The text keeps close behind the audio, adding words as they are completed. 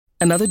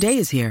Another day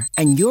is here,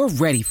 and you're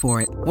ready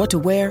for it. What to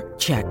wear?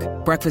 Check.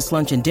 Breakfast,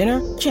 lunch, and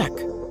dinner? Check.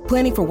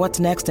 Planning for what's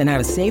next and how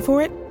to save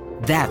for it?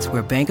 That's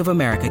where Bank of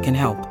America can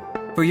help.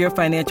 For your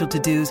financial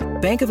to-dos,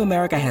 Bank of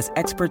America has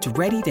experts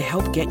ready to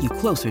help get you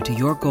closer to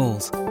your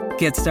goals.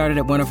 Get started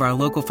at one of our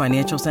local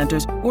financial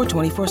centers or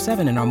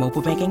 24/7 in our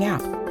mobile banking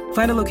app.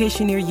 Find a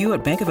location near you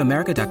at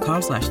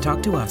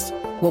bankofamerica.com/talktous.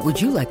 What would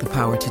you like the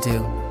power to do?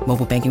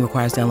 Mobile banking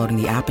requires downloading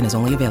the app and is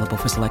only available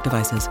for select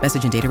devices.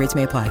 Message and data rates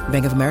may apply.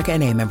 Bank of America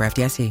N.A., member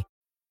FDIC.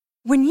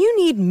 When you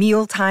need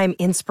mealtime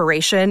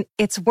inspiration,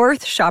 it's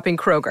worth shopping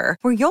Kroger,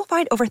 where you'll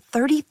find over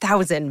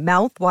 30,000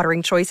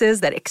 mouth-watering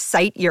choices that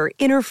excite your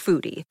inner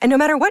foodie. And no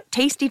matter what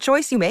tasty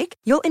choice you make,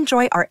 you'll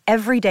enjoy our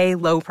everyday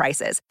low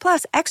prices,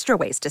 plus extra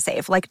ways to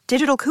save, like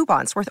digital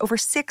coupons worth over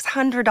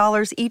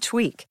 $600 each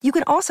week. You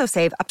can also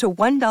save up to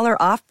 $1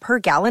 off per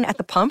gallon at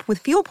the pump with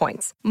fuel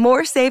points.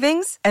 More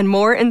savings and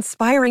more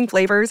inspiring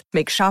flavors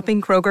make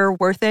shopping Kroger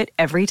worth it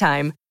every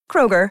time.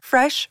 Kroger,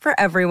 fresh for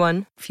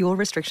everyone. Fuel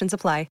restrictions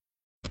apply.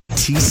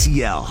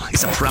 TCL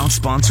is a proud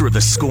sponsor of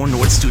the Score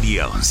North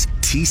Studios.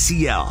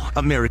 TCL,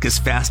 America's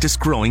fastest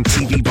growing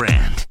TV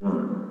brand. 1,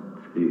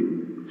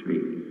 2,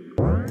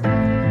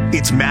 3.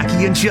 It's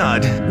Mackie and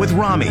Judd with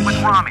Rami.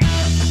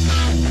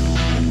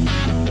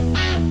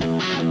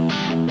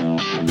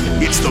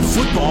 It's the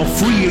football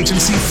free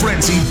agency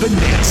frenzy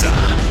bonanza.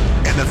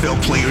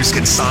 NFL players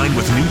can sign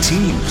with new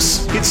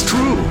teams. It's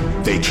true.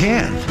 They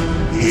can.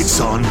 It's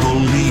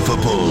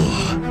unbelievable.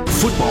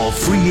 Football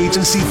free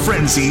agency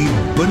frenzy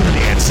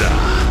bonanza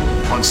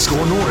on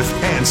Score North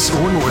and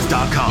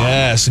ScoreNorth.com.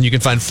 Yes, and you can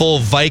find full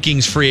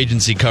Vikings free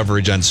agency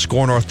coverage on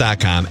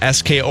ScoreNorth.com,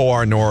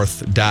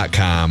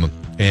 SKORNorth.com.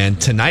 And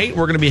tonight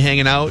we're going to be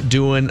hanging out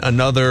doing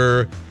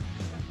another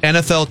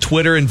NFL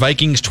Twitter and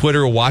Vikings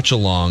Twitter watch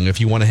along. If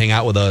you want to hang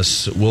out with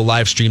us, we'll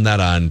live stream that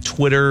on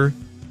Twitter,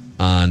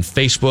 on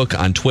Facebook,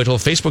 on Twitter.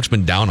 Facebook's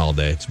been down all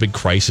day. It's a big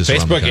crisis.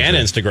 Facebook and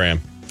Instagram.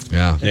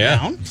 Yeah.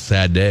 Down?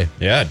 Sad day.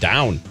 Yeah,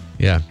 down.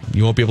 Yeah,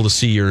 you won't be able to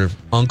see your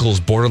uncle's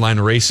borderline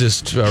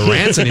racist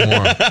rants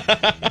anymore.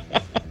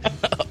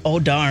 Oh,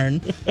 darn.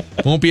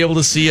 Won't be able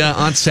to see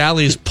Aunt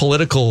Sally's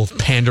political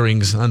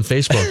panderings on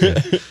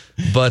Facebook.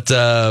 But,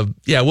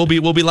 yeah, we'll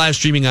be live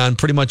streaming on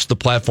pretty much the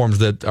platforms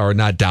that are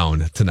not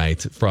down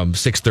tonight from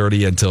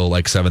 6:30 until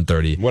like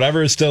 7:30.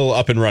 Whatever is still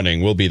up and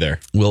running, we'll be there.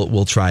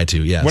 We'll try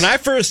to, yes. When I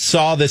first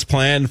saw this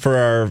plan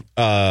for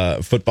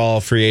our football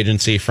free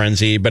agency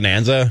frenzy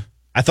bonanza,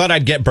 I thought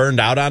I'd get burned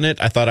out on it.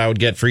 I thought I would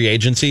get free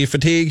agency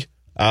fatigue.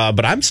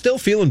 But I'm still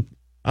feeling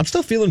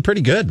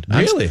pretty good.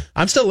 Really?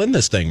 I'm still in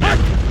this thing, man.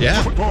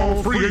 Yeah.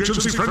 Football free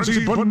agency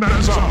frenzy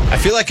bonanza. I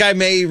feel like I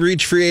may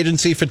reach free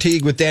agency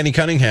fatigue with Danny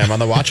Cunningham on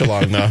the watch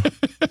along now.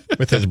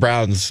 With his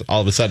Browns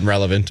all of a sudden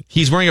relevant.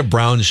 He's wearing a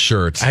brown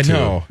shirt. I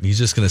know. He's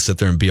just going to sit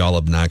there and be all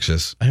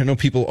obnoxious. I don't know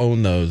people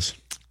own those.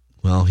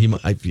 Well, he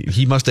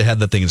must have had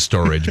that thing in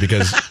storage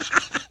because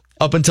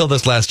up until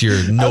this last year,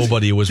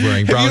 nobody was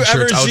wearing brown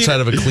shirts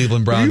outside of a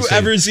Cleveland Browns.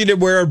 Have you ever seen him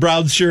wear a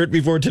Browns shirt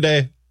before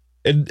today?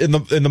 In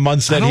the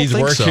months that he's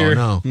worked here?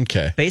 No.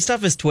 Okay. Based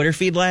off his Twitter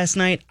feed last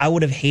night, I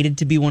would have hated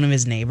to be one of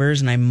his neighbors,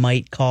 and I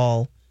might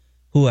call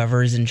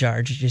whoever is in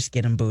charge to just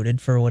get him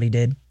booted for what he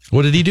did.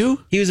 What did he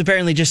do? He was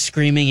apparently just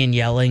screaming and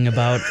yelling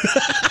about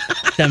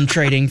them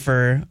trading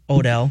for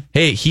Odell.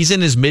 Hey, he's in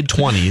his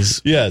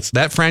mid-20s. Yes.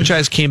 That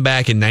franchise came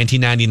back in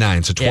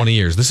 1999, so 20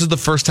 years. This is the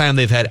first time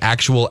they've had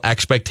actual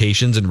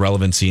expectations and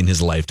relevancy in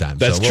his lifetime.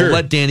 That's so true. We'll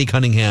let Danny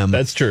Cunningham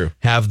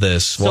have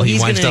this while he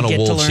winds down a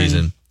Wolves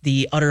season.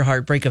 The utter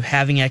heartbreak of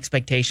having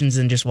expectations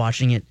and just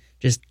watching it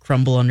just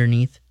crumble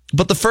underneath.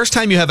 But the first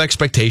time you have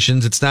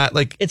expectations, it's not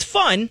like... It's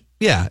fun.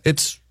 Yeah,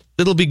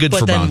 it'll be good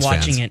for Browns fans. But then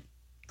watching it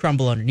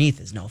crumble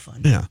underneath is no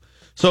fun. Yeah.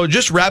 So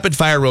just rapid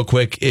fire real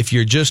quick. If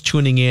you're just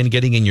tuning in,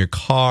 getting in your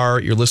car,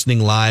 you're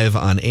listening live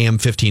on AM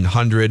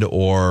 1500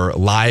 or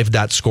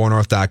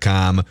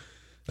live.scorenorth.com.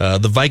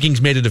 The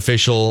Vikings made it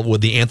official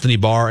with the Anthony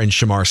Barr and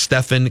Shamar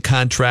Stephen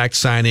contract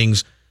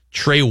signings.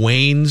 Trey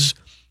Waynes,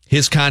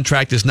 his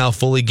contract is now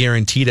fully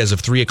guaranteed as of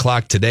 3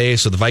 o'clock today.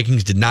 So the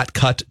Vikings did not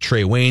cut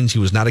Trey Waynes. He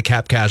was not a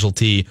cap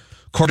casualty.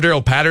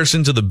 Cordero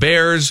Patterson to the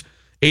Bears.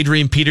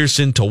 Adrian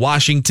Peterson to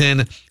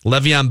Washington.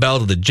 Le'Veon Bell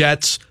to the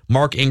Jets.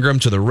 Mark Ingram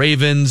to the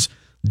Ravens.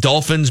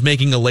 Dolphins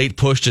making a late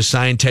push to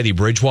sign Teddy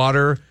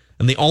Bridgewater.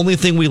 And the only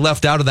thing we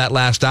left out of that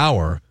last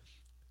hour,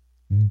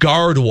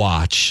 Guard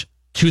Watch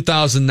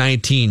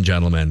 2019,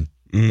 gentlemen.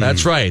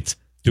 That's right.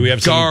 Do we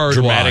have Guard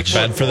some dramatic Watch.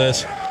 bed for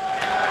this?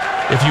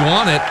 If you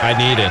want it. I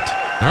need it.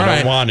 I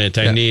don't want it.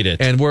 I need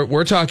it. And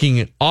we're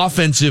talking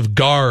offensive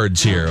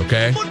guards here,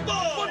 okay?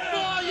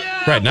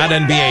 Right, not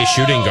NBA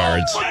shooting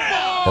guards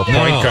or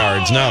point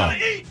guards, no.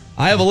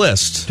 I have a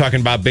list.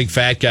 Talking about big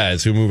fat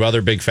guys who move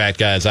other big fat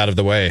guys out of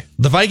the way.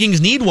 The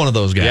Vikings need one of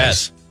those guys.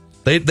 Yes.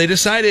 They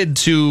decided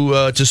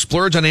to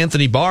splurge on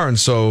Anthony Barr, and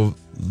so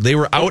they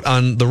were out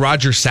on the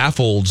Roger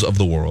Saffolds of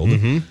the world.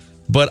 Mm-hmm.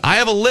 But I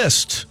have a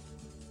list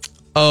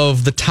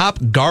of the top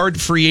guard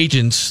free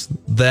agents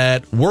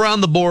that were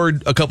on the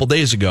board a couple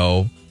days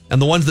ago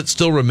and the ones that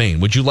still remain.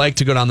 Would you like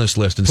to go down this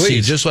list and see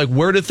just like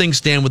where do things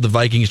stand with the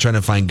Vikings trying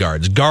to find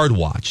guards? Guard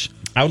watch.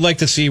 I would like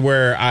to see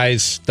where I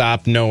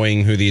stop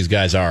knowing who these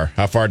guys are.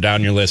 How far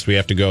down your list we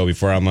have to go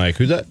before I'm like,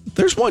 who's that?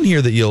 There's one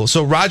here that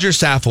so Roger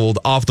Saffold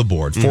off the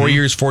board. 4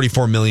 years,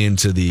 $44 million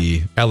to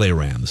the LA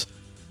Rams.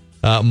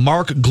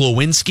 Mark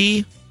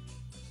Glowinski,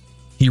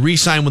 he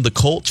re-signed with the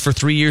Colts for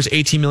 3 years,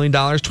 $18 million,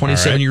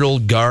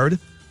 27-year-old guard.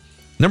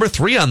 Number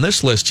 3 on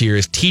this list here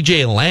is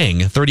TJ Lang,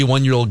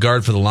 31-year-old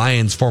guard for the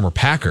Lions, former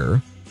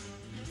Packer.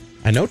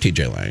 I know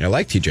TJ Lang. I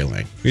like TJ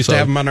Lang. We used to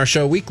have him on our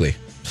show weekly.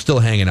 Still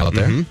hanging out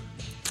there.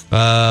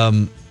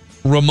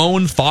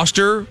 Ramon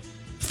Foster,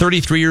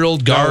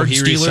 33-year-old guard. He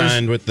Steelers.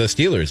 re-signed with the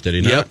Steelers, did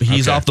he not? Yep,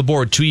 he's off the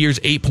board. 2 years,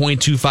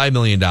 $8.25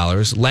 million.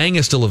 Lang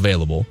is still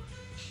available.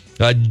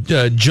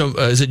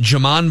 Is it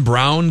Jamon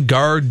Brown,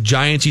 guard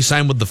Giants? He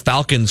signed with the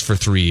Falcons for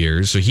 3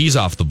 years, so he's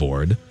off the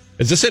board.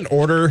 Is this in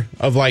order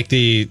of like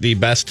the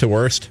best to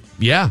worst?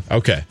 Yeah.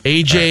 Okay.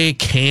 AJ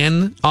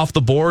Cann off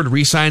the board,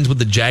 re-signs with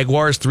the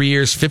Jaguars, 3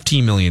 years,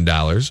 $15 million.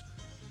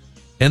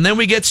 And then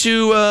we get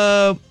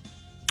to,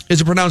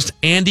 is it pronounced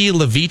Andy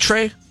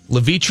Levitre?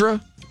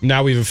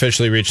 Now we've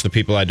officially reached the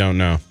people I don't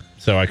know,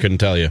 so I couldn't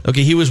tell you.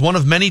 Okay, he was one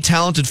of many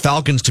talented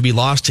Falcons to be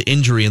lost to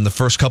injury in the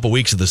first couple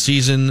weeks of the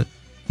season.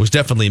 Was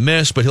definitely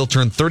missed, but he'll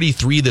turn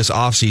 33 this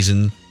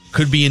offseason.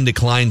 Could be in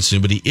decline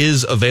soon, but he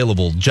is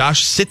available.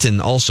 Josh Sitton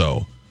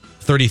also,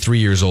 33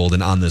 years old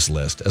and on this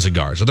list as a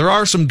guard. So there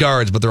are some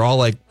guards, but they're all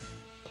like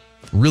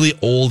really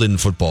old in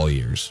football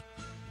years.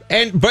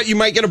 But you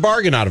might get a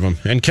bargain out of them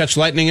and catch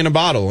lightning in a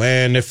bottle.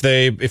 And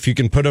if you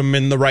can put them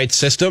in the right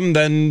system,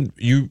 then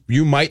you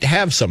might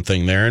have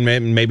something there.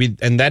 And maybe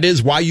that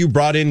is why you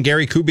brought in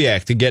Gary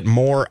Kubiak, to get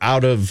more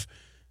out of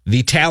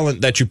the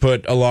talent that you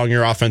put along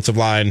your offensive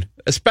line,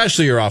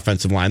 especially your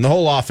offensive line, the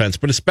whole offense,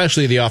 but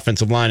especially the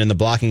offensive line and the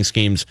blocking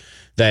schemes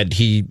that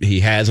he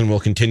has and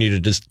will continue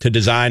to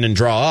design and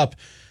draw up.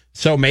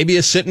 So maybe a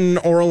Sitton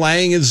or a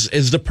Lang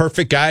is the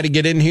perfect guy to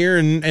get in here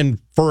and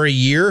for a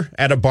year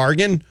at a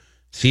bargain,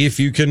 see if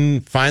you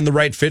can find the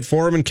right fit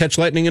for him and catch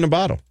lightning in a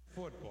bottle.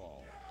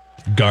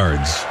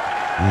 Guards.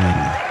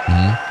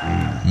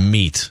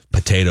 Meat,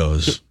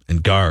 potatoes,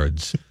 and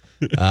guards.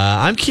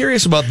 I'm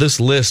curious about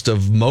this list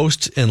of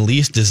most and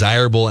least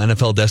desirable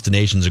NFL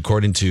destinations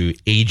according to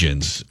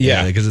agents.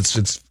 Yeah,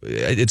 because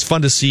it's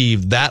fun to see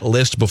that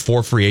list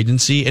before free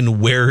agency and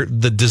where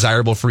the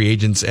desirable free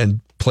agents and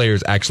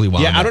players actually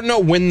wound up. I don't know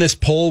when this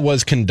poll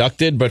was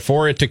conducted, but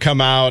for it to come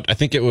out, I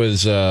think it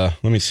was.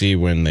 Let me see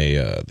when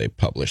they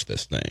published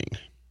this thing.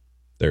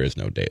 There is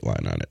no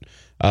dateline on it.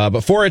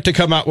 But for it to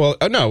come out,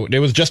 it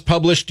was just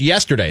published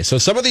yesterday. So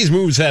some of these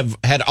moves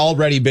had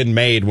already been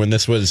made when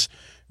this was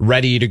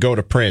ready to go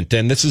to print.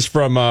 And this is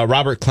from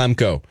Robert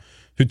Klemko,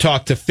 who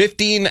talked to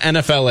 15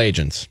 NFL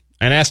agents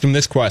and asked them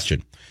this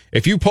question.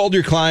 If you polled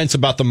your clients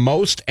about the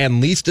most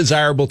and least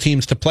desirable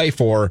teams to play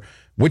for,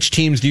 which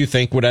teams do you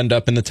think would end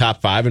up in the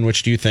top 5 and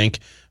which do you think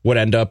would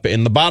end up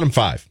in the bottom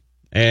 5?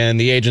 And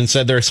the agent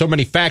said there are so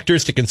many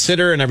factors to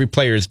consider and every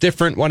player is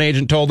different, one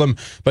agent told them,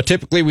 but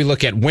typically we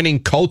look at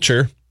winning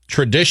culture,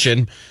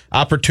 tradition,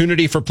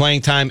 opportunity for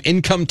playing time,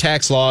 income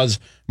tax laws,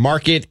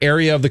 market,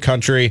 area of the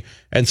country,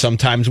 and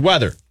sometimes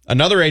weather.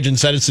 Another agent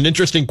said it's an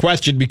interesting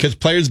question because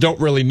players don't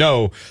really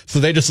know, so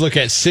they just look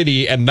at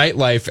city and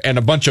nightlife and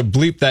a bunch of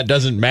bleep that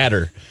doesn't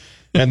matter.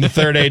 And the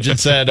third agent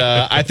said,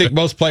 I think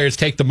most players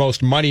take the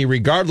most money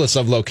regardless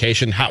of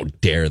location. How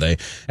dare they?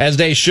 As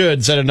they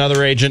should, said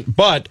another agent.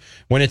 But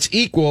when it's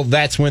equal,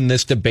 that's when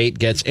this debate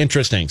gets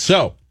interesting.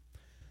 So,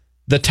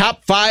 the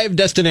top 5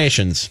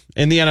 destinations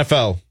in the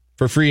NFL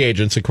for free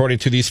agents, according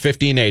to these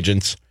 15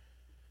 agents.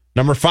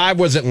 Number 5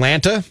 was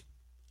Atlanta.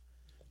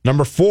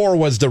 Number 4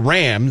 was the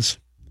Rams.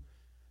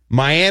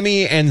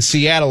 Miami and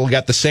Seattle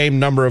got the same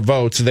number of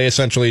votes. They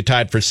essentially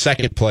tied for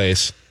second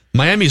place.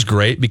 Miami's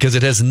great because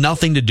it has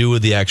nothing to do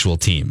with the actual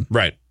team.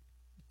 Right.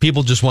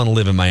 People just want to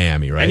live in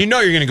Miami, right? And you know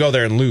you're going to go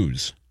there and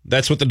lose.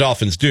 That's what the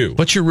Dolphins do.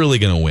 But you're really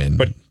going to win.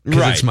 But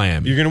right. It's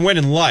Miami. You're going to win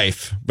in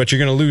life, but you're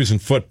going to lose in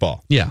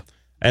football. Yeah.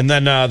 And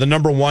then the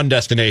number 1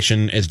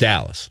 destination is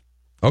Dallas.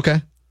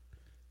 Okay.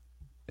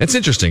 It's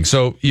interesting.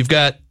 So you've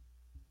got,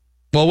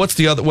 what's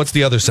the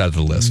other side of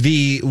the list?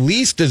 The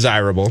least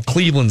desirable.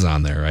 Cleveland's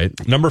on there,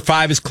 right? Number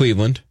 5 is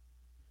Cleveland.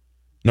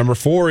 Number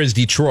 4 is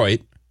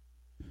Detroit.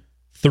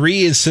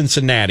 3 is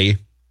Cincinnati.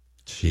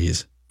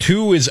 Jeez.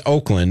 2 is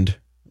Oakland.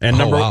 And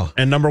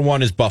number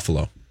 1 is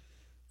Buffalo.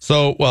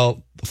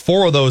 So,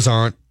 4 of those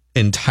aren't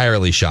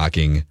entirely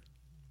shocking.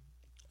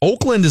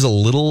 Oakland is a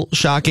little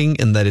shocking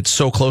in that it's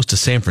so close to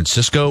San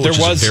Francisco, which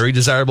is a very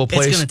desirable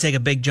place. It's going to take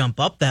a big jump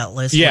up that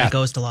list when it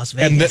goes to Las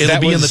Vegas. And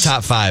it'll be in the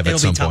top 5 at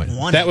some point.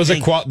 That was a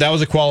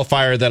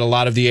qualifier that a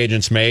lot of the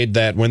agents made,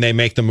 that when they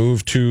make the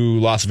move to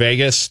Las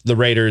Vegas, the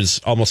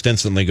Raiders almost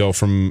instantly go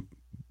from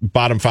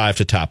bottom 5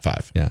 to top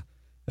 5. Yeah.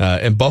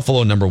 And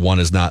Buffalo number 1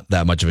 is not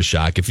that much of a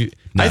shock.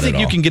 I think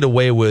you can get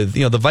away with,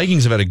 the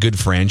Vikings have had a good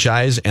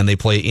franchise and they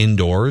play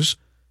indoors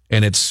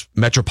and it's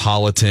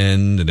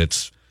metropolitan and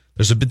it's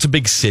a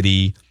big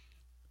city.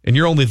 and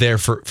you're only there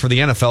for the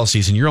NFL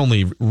season, you're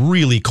only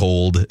really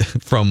cold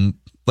from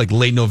like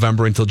late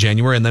November until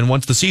January, and then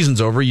once the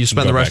season's over, you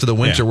spend the rest of the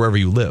winter wherever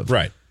you live.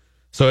 Right.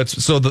 So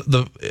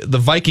the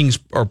Vikings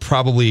are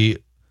probably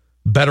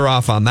better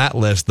off on that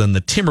list than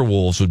the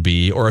Timberwolves would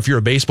be, or if you're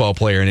a baseball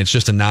player and it's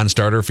just a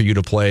non-starter for you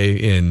to play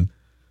in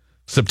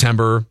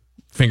September,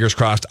 fingers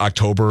crossed,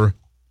 October,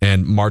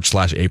 and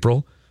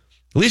March/April.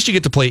 At least you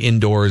get to play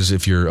indoors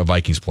if you're a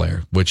Vikings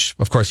player, which,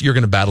 of course, you're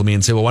going to battle me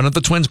and say, well, why don't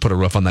the Twins put a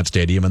roof on that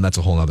stadium? And that's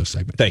a whole other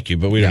segment. Thank you,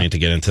 but we don't need to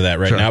get into that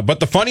right now. But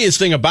the funniest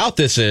thing about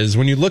this is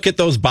when you look at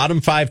those bottom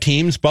 5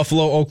 teams,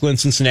 Buffalo, Oakland,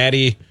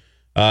 Cincinnati,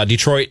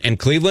 Detroit, and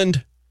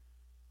Cleveland,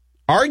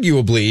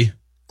 arguably,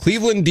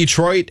 Cleveland,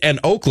 Detroit, and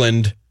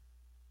Oakland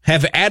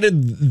have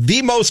added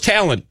the most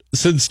talent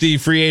since the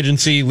free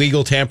agency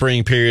legal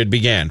tampering period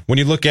began. When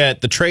you look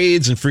at the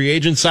trades and free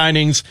agent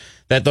signings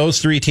that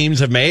those 3 teams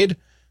have made,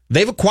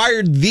 they've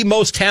acquired the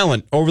most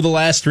talent over the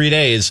last 3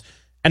 days,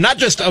 and not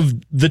just of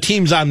the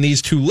teams on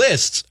these 2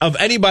 lists, of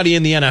anybody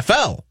in the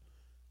NFL.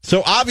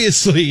 So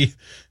obviously,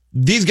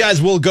 these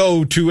guys will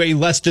go to a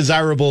less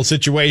desirable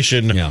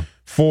situation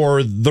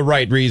for the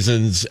right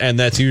reasons, and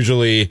that's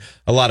usually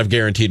a lot of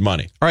guaranteed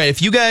money. All right,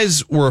 if you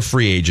guys were a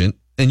free agent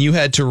and you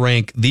had to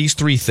rank these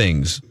 3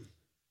 things,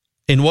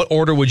 in what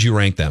order would you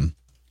rank them?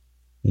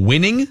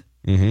 Winning?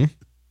 Mm-hmm.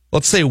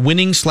 Let's say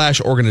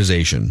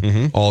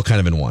winning/organization, all kind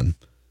of in one.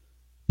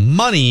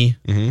 Money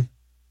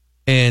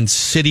and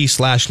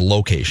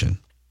city/location.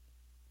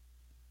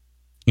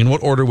 In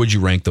what order would you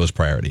rank those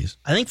priorities?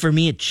 I think for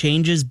me, it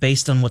changes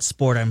based on what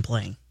sport I'm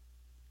playing.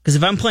 Because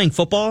if I'm playing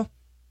football,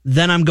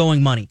 then I'm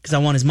going money. Because I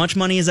want as much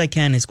money as I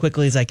can, as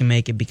quickly as I can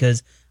make it,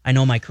 because I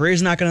know my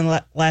career's not going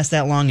to last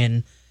that long,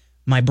 and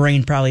my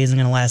brain probably isn't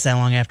going to last that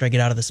long after I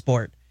get out of the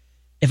sport.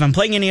 If I'm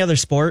playing any other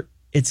sport,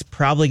 it's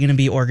probably going to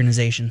be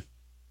organization.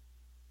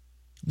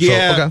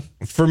 Yeah, so, okay.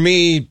 For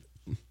me,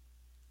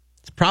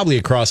 it's probably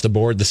across the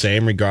board the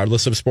same,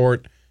 regardless of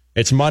sport.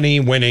 It's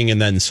money, winning,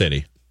 and then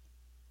city.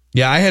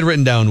 Yeah, I had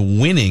written down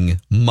winning,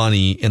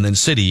 money, and then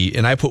city,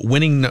 and I put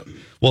winning.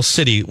 Well,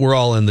 city. We're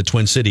all in the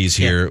Twin Cities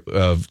here,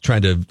 of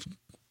trying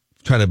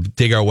to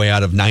dig our way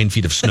out of 9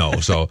 feet of snow.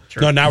 So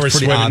no, now we're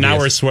swimming. Obvious. Now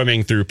we're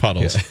swimming through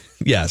puddles. Yeah.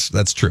 Yes,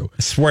 that's true.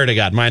 I swear to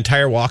God, my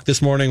entire walk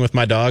this morning with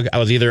my dog, I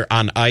was either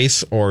on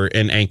ice or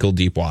in ankle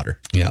deep water.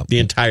 Yeah, the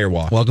entire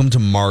walk. Welcome to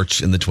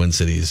March in the Twin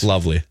Cities.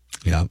 Lovely.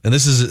 Yeah, and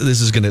this is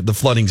the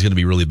flooding's gonna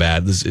be really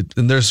bad.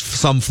 And there's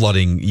some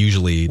flooding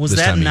usually. Was this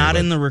that time not of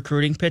year, in the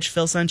recruiting pitch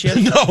Phil sent you?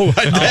 No,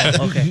 I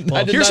didn't. Okay.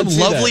 Well, here's some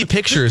lovely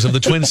pictures of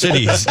the Twin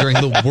Cities during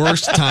the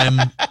worst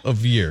time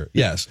of year.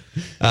 Yes,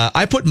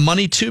 I put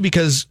money too,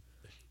 because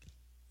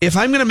if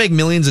I'm gonna make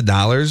millions of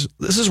dollars,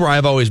 this is where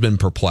I've always been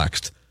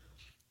perplexed.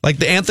 Like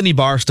the Anthony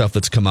Barr stuff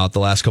that's come out the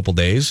last couple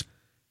days,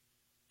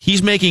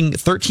 he's making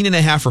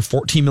 $13.5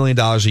 or $14 million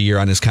a year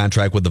on his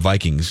contract with the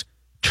Vikings.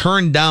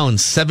 Turned down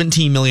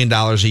 $17 million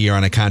a year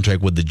on a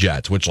contract with the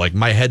Jets, which, like,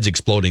 my head's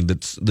exploding.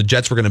 The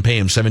Jets were going to pay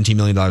him $17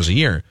 million a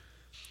year.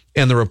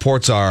 And the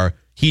reports are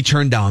he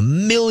turned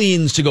down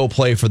millions to go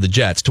play for the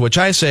Jets, to which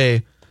I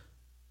say,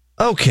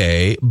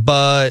 okay,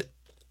 but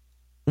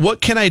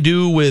what can I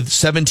do with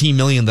 $17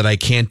 million that I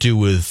can't do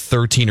with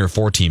 $13 or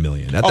 $14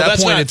 million? At that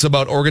point, it's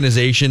about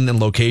organization and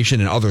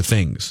location and other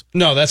things.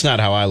 No, that's not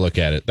how I look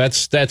at it.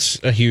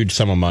 That's a huge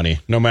sum of money.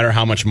 No matter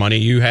how much money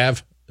you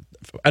have,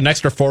 an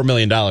extra $4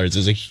 million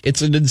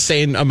it's an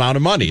insane amount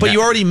of money. But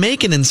you already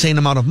make an insane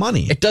amount of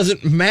money. It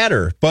doesn't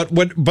matter. But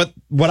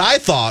what I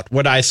thought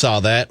when I saw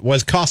that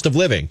was cost of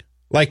living.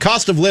 Like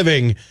cost of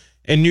living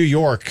in New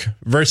York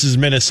versus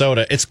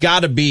Minnesota, it's got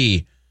to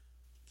be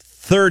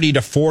 30 to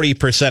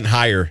 40%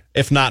 higher,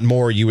 if not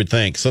more, you would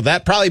think. So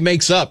that probably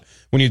makes up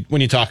when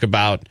you talk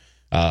about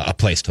a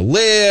place to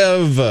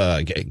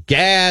live,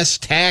 gas,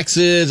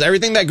 taxes,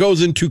 everything that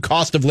goes into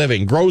cost of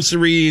living,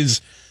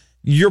 groceries.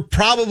 You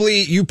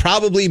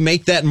probably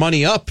make that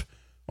money up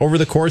over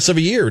the course of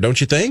a year, don't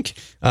you think?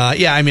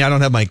 Yeah, I mean, I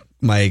don't have my.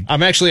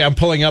 I'm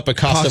pulling up a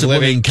cost of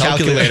living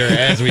calculator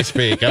as we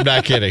speak. I'm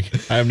not kidding.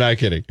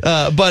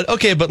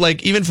 But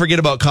like, even forget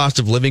about cost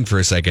of living for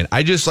a second.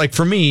 I just, like,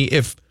 for me,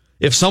 if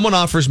someone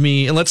offers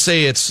me, and let's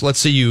say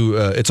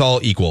it's all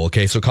equal,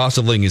 okay? So cost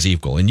of living is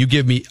equal, and you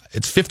give me,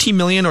 it's 15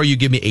 million, or you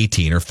give me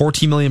 18, or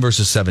 14 million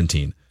versus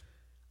 17.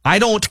 I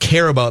don't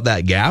care about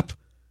that gap.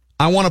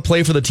 I want to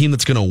play for the team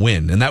that's going to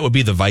win, and that would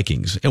be the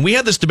Vikings. And we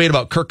had this debate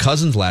about Kirk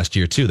Cousins last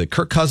year, too, that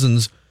Kirk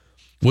Cousins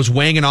was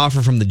weighing an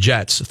offer from the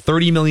Jets,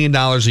 $30 million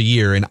a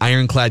year, an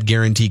ironclad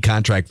guaranteed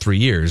contract, 3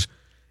 years,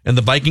 and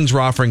the Vikings were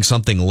offering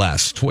something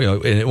less,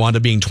 and it wound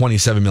up being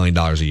 $27 million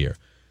a year.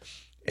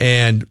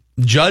 And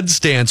Judd's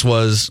stance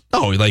was,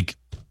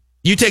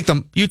 you take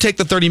the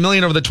 $30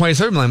 million over the $27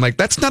 million. I'm like,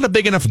 that's not a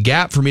big enough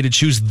gap for me to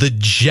choose the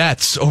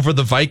Jets over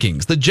the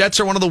Vikings. The Jets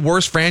are one of the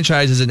worst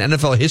franchises in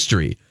NFL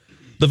history.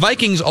 The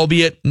Vikings,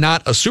 albeit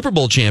not a Super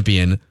Bowl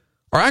champion,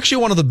 are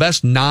actually one of the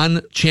best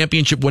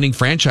non-championship winning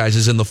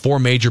franchises in the 4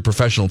 major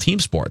professional team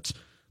sports.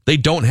 They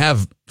don't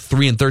have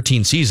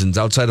 3-13 seasons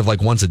outside of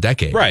like once a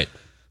decade. Right.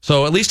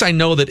 So at least I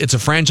know that it's a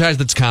franchise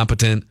that's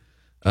competent.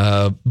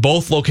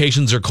 Both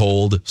locations are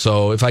cold,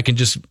 so if I can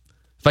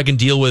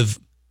deal with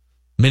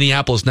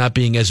Minneapolis not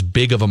being as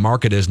big of a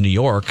market as New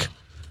York,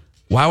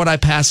 why would I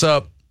pass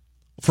up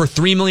for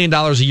 $3 million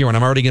a year when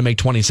I'm already going to make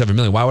 $27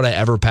 million? Why would I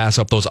ever pass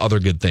up those other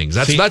good things?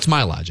 That's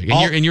my logic.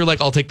 And you're like,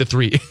 I'll take the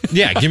 $3.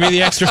 Yeah, give me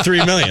the extra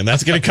 $3 million.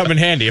 That's going to come in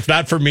handy. If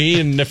not for me,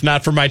 and if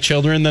not for my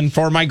children, then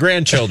for my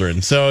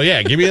grandchildren. So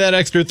yeah, give me that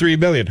extra $3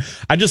 million.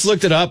 I just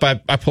looked it up. I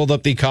pulled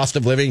up the cost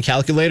of living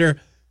calculator.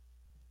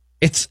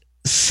 It's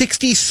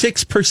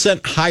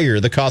 66% higher,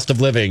 the cost of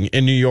living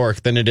in New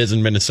York, than it is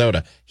in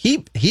Minnesota.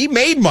 He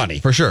made money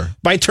For sure.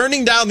 by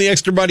turning down the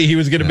extra money he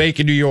was going to make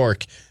in New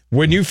York.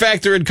 When you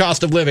factor in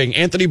cost of living,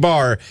 Anthony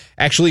Barr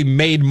actually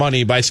made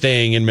money by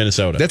staying in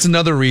Minnesota. That's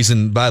another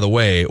reason, by the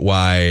way,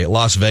 why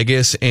Las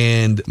Vegas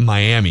and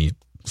Miami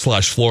 /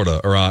 Florida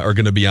are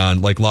going to be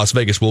on. Like Las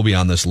Vegas will be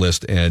on this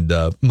list, and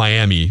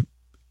Miami,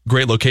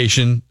 great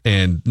location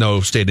and no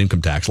state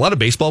income tax. A lot of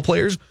baseball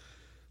players,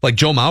 like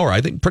Joe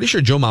Mauer, pretty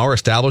sure Joe Mauer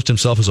established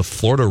himself as a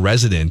Florida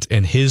resident,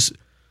 and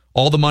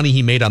all the money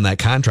he made on that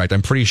contract,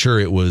 I'm pretty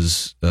sure it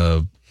was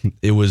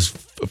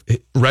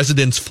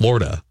residence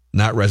Florida,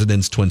 not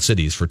residence Twin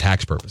Cities for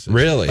tax purposes.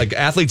 Really? Like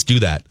athletes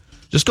do that.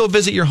 Just go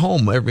visit your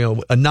home.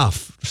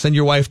 Enough. Send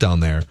your wife down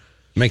there.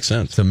 Makes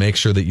sense. To make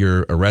sure that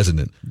you're a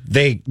resident.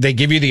 They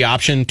give you the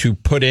option to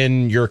put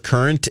in your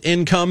current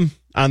income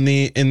in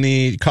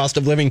the cost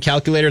of living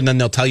calculator, and then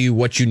they'll tell you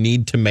what you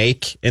need to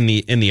make in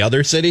the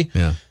other city.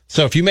 Yeah.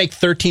 So if you make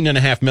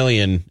 $13.5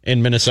 million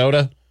in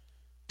Minnesota,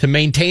 to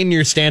maintain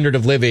your standard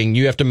of living,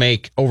 you have to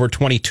make over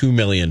 $22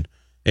 million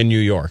in New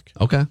York.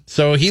 Okay.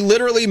 So he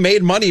literally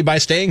made money by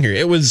staying here.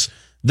 It was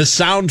the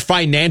sound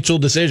financial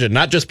decision,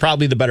 not just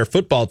probably the better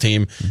football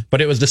team,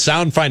 but it was the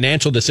sound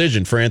financial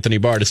decision for Anthony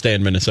Barr to stay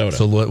in Minnesota.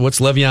 So what's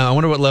Le'Veon? I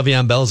wonder what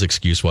Le'Veon Bell's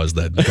excuse was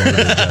then.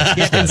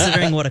 Yeah,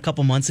 considering what a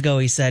couple months ago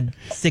he said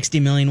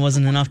 $60 million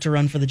wasn't enough to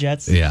run for the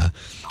Jets. Yeah.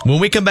 When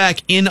we come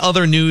back, in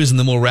other news, and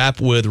then we'll wrap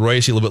with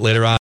Royce a little bit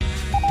later on.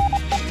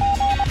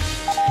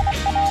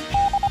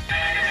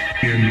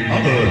 In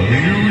other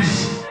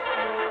news,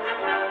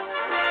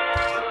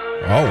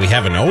 Oh, we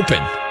have an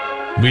open.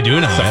 We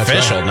do now. It's That's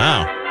official right.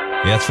 now.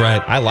 Yeah, that's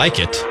right. I like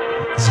it.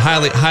 It's a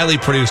highly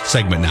produced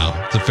segment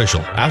now. It's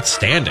official.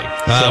 Outstanding.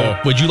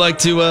 Would you like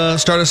to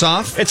start us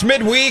off? It's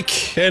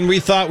midweek, and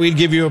we thought we'd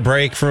give you a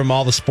break from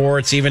all the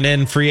sports, even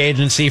in free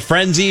agency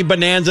frenzy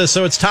bonanza.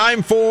 So it's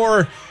time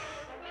for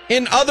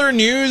In Other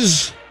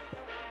News.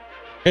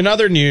 In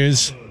other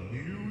news.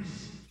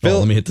 Phil,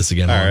 let me hit this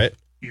again. All right.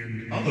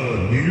 in other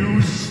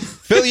news,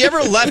 Phil, you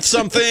ever left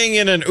something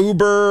in an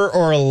Uber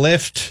or a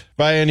Lyft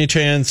by any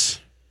chance?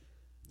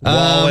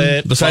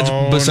 Wallet,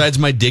 phone? Besides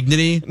my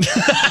dignity?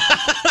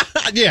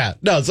 Yeah,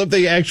 no,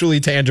 something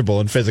actually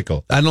tangible and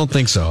physical. I don't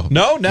think so.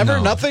 No,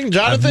 never, nothing,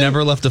 Jonathan? I've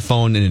never left a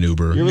phone in an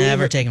Uber.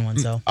 Never taken one,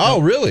 so. Oh,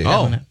 really?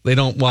 Oh, they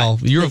don't. Well,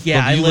 you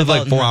live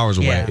like 4 hours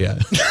away. Yeah.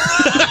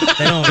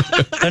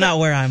 They're not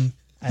where I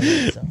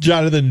live, so.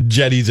 Jonathan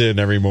jetties in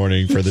every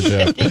morning for the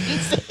show.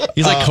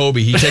 He's like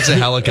Kobe. He takes a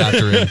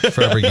helicopter in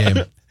for every game.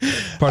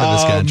 Part of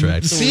his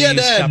contract. So we use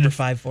CNN. Copper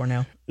 5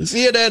 now.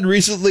 CNN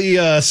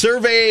recently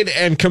surveyed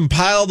and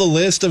compiled a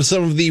list of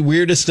some of the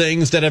weirdest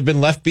things that have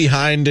been left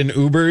behind in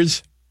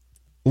Ubers.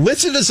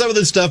 Listen to some of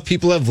the stuff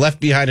people have left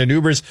behind in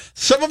Ubers.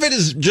 Some of it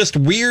is just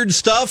weird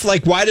stuff,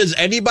 like why does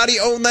anybody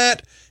own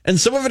that? And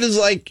some of it is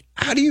like,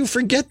 how do you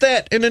forget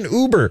that in an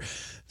Uber?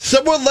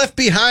 Someone left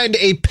behind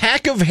a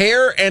pack of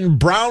hair and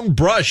brown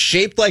brush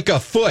shaped like a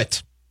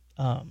foot.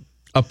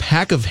 A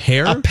pack of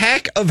hair? A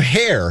pack of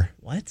hair.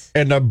 What?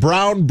 And a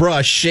brown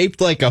brush shaped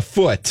like a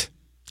foot.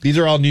 These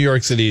are all New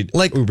York City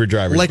Uber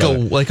drivers. Like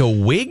a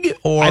wig,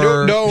 or I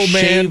don't know, man.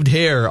 Shaved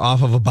hair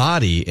off of a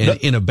body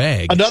in a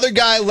bag. Another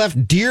guy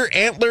left deer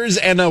antlers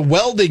and a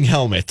welding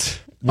helmet.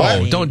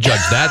 Oh, don't judge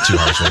that too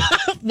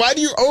harshly. Why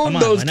do you own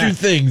those two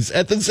things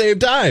at the same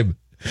time?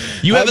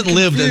 You I'm haven't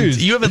lived.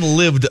 confused. You haven't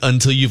lived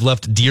until you've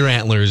left deer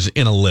antlers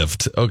in a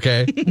lift.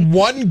 Okay.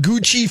 One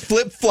Gucci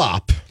flip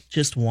flop.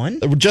 Just one?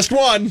 Just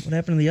one. What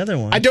happened to the other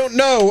one? I don't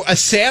know. A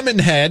salmon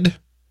head.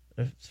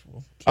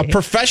 A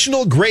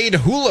professional grade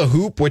hula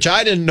hoop, which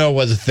I didn't know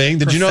was a thing.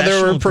 Did you know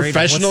there were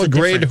professional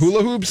grade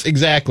hula hoops?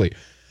 Exactly.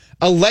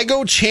 A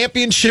Lego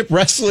championship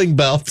wrestling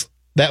belt.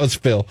 That was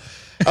Phil.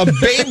 A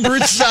Babe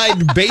Ruth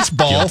signed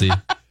baseball. Guilty.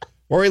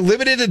 Or a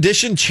limited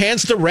edition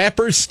Chance the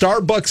Rapper's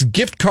Starbucks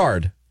gift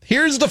card.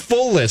 Here's the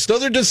full list.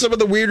 Those are just some of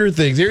the weirder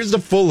things. Here's the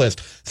full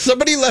list.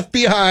 Somebody left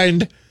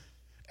behind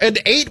an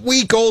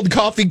 8-week-old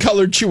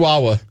coffee-colored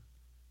chihuahua.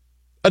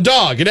 A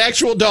dog, an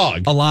actual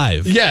dog.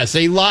 Alive. Yes,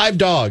 a live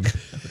dog.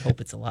 I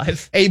hope it's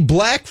alive. A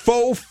black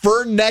faux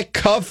fur neck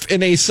cuff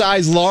in a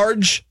size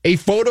large. A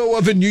photo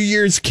of a New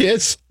Year's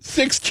kiss.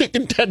 6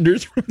 chicken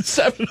tenders from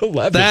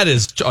 7-Eleven. That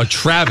is a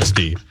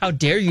travesty. How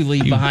dare you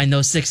leave behind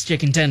those 6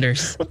 chicken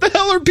tenders? What the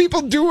hell are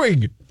people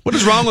doing? What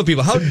is wrong with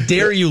people? How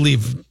dare you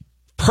leave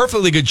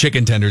perfectly good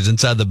chicken tenders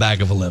inside the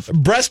back of a lift?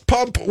 Breast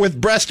pump with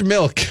breast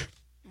milk.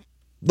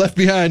 Left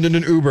behind in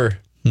an Uber.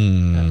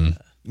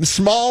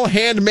 Small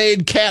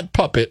handmade cat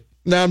puppet.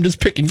 Now I'm just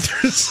picking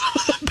through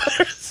some.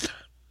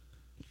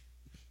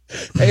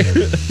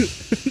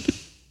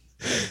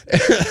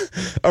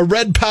 A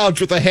red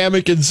pouch with a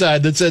hammock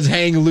inside that says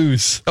 "hang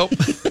loose." Oh.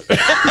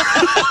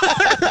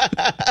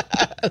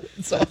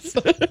 That's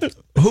awesome.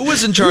 Who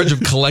was in charge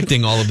of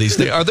collecting all of these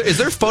things? Is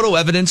there photo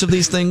evidence of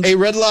these things? A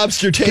Red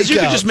Lobster takeout. Because you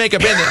could just make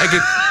up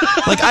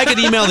I could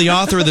email the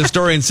author of the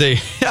story and say,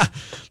 yeah,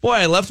 boy,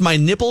 I left my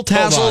nipple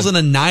tassels and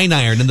a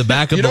 9-iron in the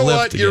back of the lift. You know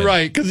what? Again. You're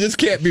right, because this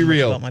can't be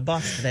real. About my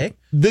boss today.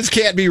 This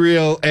can't be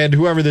real, and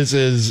whoever this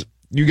is,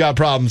 you got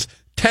problems.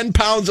 10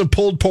 pounds of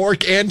pulled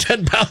pork and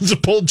 10 pounds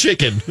of pulled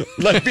chicken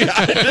left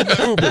behind in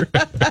the Uber.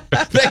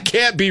 That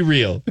can't be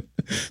real.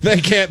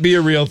 That can't be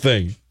a real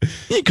thing.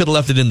 You could have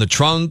left it in the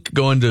trunk,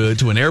 going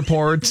to an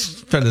airport,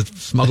 trying to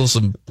smuggle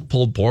some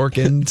pulled pork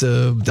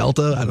into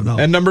Delta. I don't know.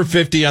 And number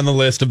 50 on the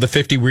list of the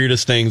 50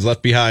 weirdest things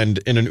left behind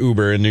in an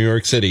Uber in New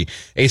York City,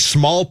 a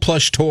small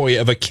plush toy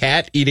of a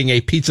cat eating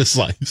a pizza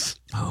slice.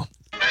 Oh.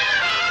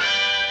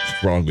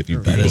 What's wrong with you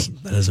people?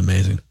 That is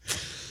amazing.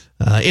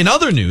 In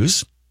other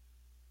news,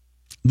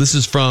 this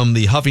is from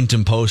the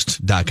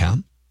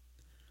HuffingtonPost.com.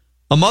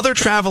 A mother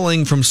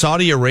traveling from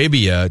Saudi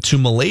Arabia to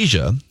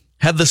Malaysia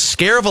had the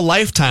scare of a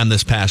lifetime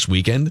this past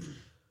weekend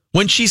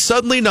when she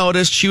suddenly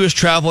noticed she was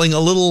traveling a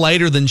little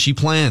lighter than she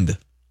planned.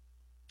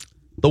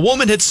 The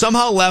woman had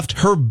somehow left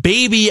her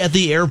baby at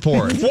the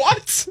airport.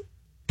 What?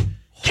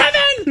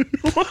 Kevin!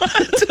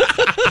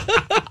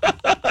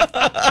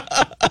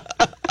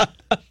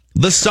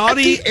 The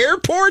Saudi At the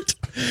airport?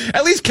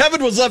 At least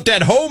Kevin was left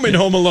at home in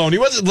Home Alone. He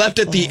wasn't left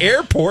at the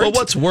airport. But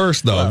what's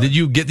worse, though, did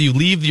you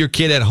leave your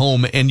kid at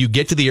home and you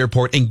get to the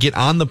airport and get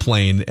on the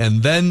plane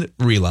and then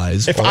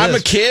realize... If I'm a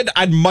kid,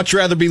 I'd much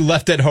rather be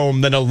left at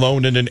home than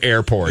alone in an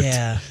airport.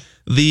 Yeah.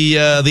 The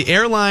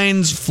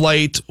airline's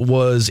flight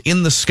was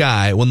in the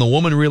sky when the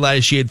woman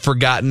realized she had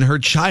forgotten her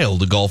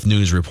child, Gulf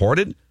News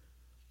reported.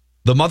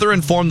 The mother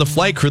informed the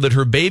flight crew that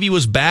her baby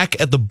was back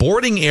at the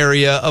boarding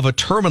area of a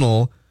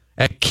terminal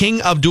at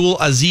King Abdul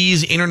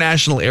Aziz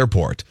International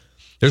Airport.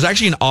 There's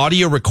actually an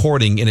audio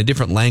recording in a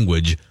different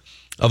language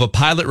of a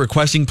pilot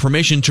requesting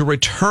permission to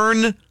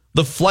return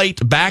the flight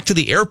back to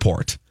the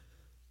airport.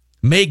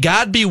 May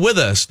God be with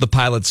us, the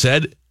pilot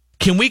said.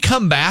 Can we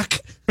come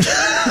back?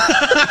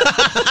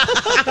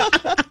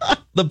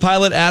 The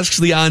pilot asks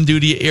the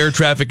on-duty air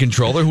traffic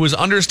controller, who is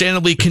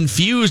understandably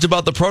confused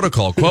about the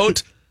protocol.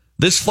 Quote,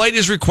 "This flight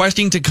is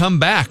requesting to come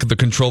back," the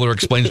controller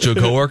explains to a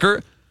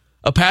coworker.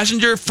 "A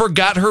passenger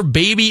forgot her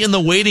baby in the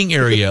waiting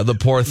area, the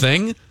poor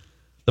thing."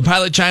 The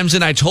pilot chimes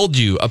in, "I told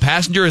you, a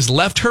passenger has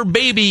left her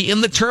baby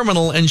in the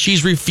terminal and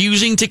she's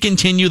refusing to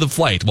continue the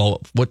flight."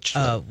 Well, what?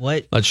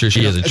 Not sure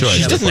she has a choice.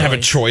 She doesn't have a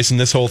choice in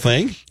this whole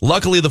thing.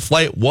 Luckily, the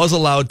flight was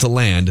allowed to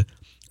land.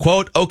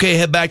 Quote, "Okay,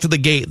 head back to the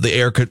gate," the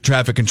air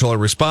traffic controller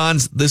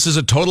responds. "This is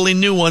a totally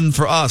new one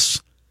for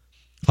us."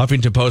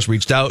 Huffington Post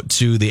reached out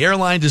to the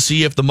airline to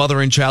see if the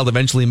mother and child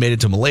eventually made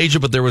it to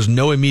Malaysia, but there was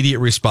no immediate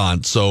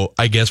response, so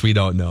I guess we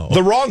don't know.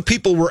 The wrong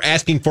people were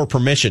asking for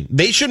permission.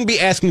 They shouldn't be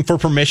asking for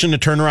permission to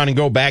turn around and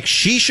go back.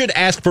 She should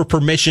ask for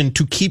permission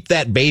to keep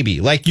that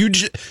baby. Like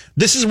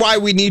this is why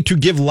we need to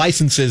give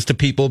licenses to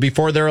people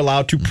before they're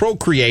allowed to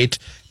procreate,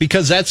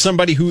 because that's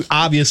somebody who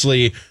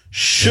obviously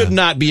should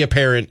not be a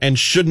parent and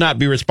should not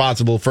be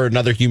responsible for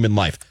another human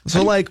life.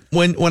 So, like,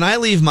 when I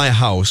leave my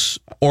house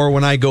or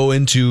when I go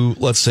into,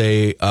 let's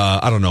say,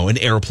 I don't know, an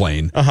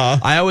airplane,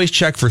 I always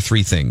check for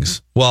 3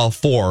 things. Well,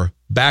 4.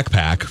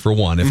 Backpack, for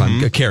one, if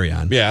I'm a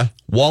carry-on. Yeah.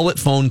 Wallet,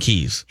 phone,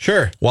 keys.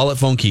 Sure. Wallet,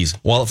 phone, keys.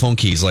 Wallet, phone,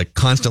 keys. Like,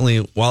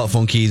 constantly wallet,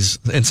 phone, keys.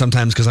 And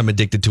sometimes, because I'm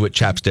addicted to it,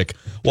 chapstick.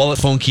 Wallet,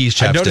 phone, keys,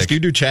 chapstick. I noticed you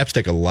do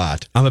chapstick a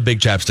lot. I'm a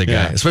big chapstick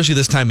guy. Especially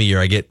this time of year,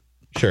 I get...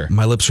 Sure.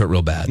 My lips hurt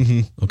real bad.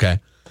 Okay.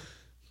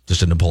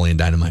 Just a Napoleon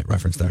Dynamite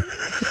reference there.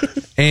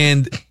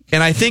 And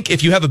I think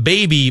if you have a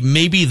baby,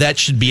 maybe that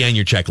should be on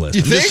your checklist.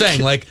 I'm just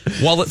saying, like,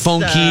 wallet,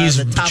 phone, keys,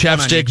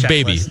 chapstick,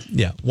 baby.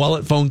 Yeah,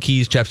 wallet, phone,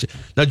 keys, chapstick.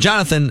 Now,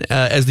 Jonathan,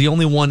 as the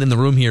only one in the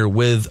room here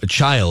with a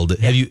child,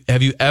 have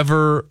you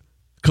ever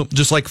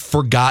just, like,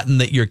 forgotten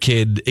that your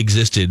kid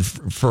existed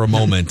for a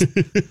moment?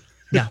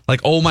 Yeah.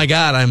 Like, oh my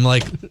God, I'm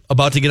like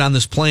about to get on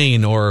this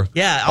plane, or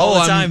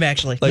all the time,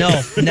 actually. Like,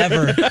 no,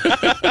 never.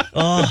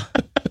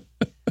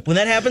 When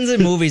that happens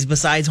in movies,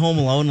 besides Home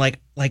Alone, like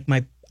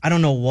my, I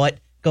don't know what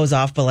goes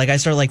off, but like I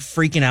start like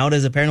freaking out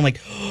as a parent. I'm like,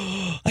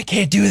 oh, I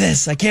can't do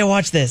this. I can't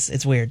watch this.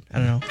 It's weird. I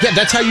don't know. Yeah,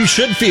 that's how you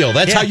should feel.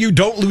 That's how you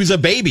don't lose a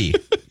baby.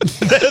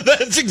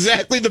 That's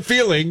exactly the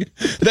feeling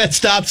that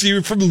stops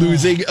you from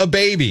losing a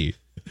baby.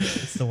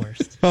 It's the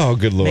worst. Oh,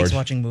 good Lord. Makes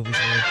watching movies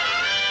weird.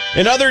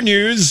 In other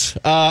news,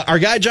 our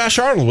guy Josh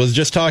Arnold was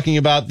just talking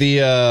about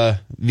the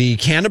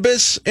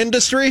cannabis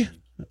industry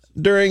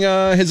during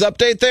his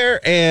update there,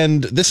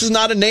 and this is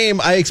not a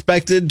name I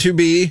expected to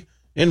be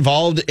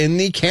involved in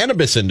the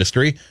cannabis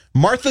industry.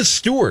 Martha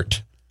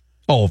Stewart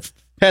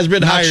has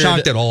been hired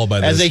shocked at all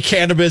by this. as a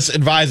cannabis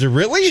advisor.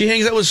 Really? She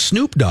hangs out with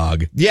Snoop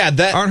Dogg. Yeah,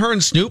 aren't her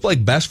and Snoop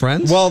like best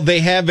friends? Well, they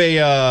have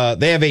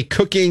a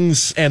cooking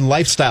and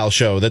lifestyle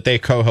show that they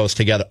co-host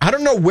together. I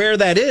don't know where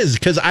that is,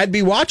 because I'd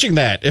be watching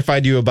that if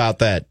I knew about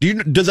that.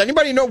 Does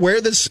anybody know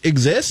where this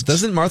exists?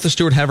 Doesn't Martha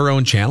Stewart have her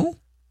own channel?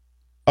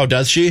 Oh,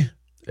 does she?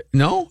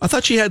 No, I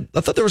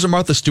thought there was a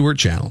Martha Stewart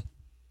channel.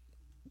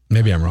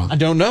 Maybe I'm wrong. I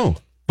don't know.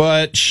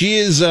 But she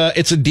is,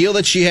 it's a deal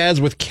that she has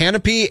with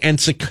Canopy and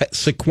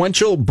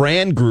Sequential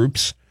Brand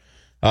Groups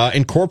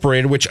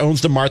Incorporated, which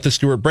owns the Martha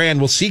Stewart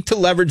brand, will seek to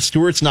leverage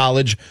Stewart's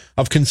knowledge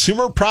of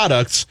consumer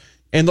products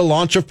and the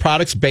launch of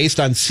products based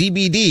on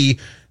CBD,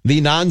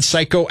 the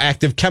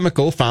non-psychoactive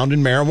chemical found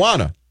in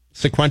marijuana.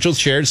 Sequential's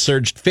shares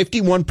surged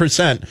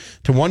 51%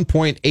 to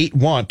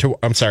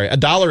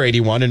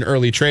 $1.81 in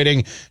early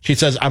trading. She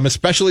says, "I'm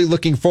especially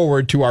looking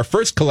forward to our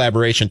first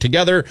collaboration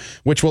together,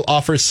 which will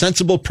offer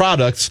sensible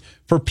products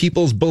for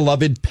people's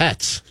beloved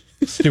pets,"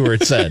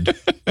 Stewart said.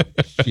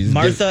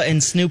 Martha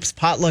and Snoop's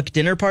potluck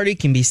dinner party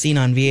can be seen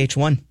on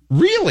VH1.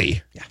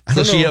 Really? Yeah.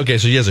 So she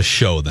has a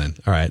show then.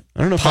 All right. I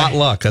don't know if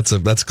potluck.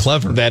 That's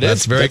clever.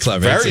 That's very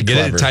clever. Very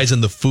clever. It ties in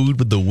the food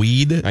with the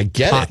weed. I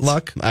get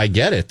potluck. it. I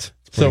get it.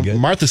 So good.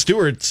 Martha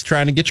Stewart's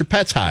trying to get your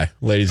pets high,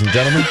 ladies and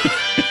gentlemen.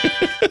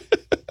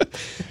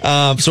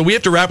 So we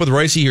have to wrap with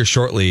Royce here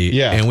shortly.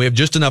 Yeah. And we have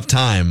just enough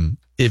time.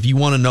 If you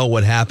want to know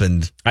what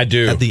happened, I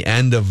do. At the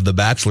end of the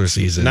Bachelor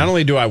season. Not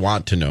only do I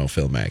want to know,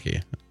 Phil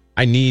Mackey,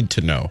 I need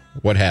to know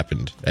what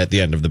happened at the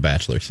end of the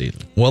Bachelor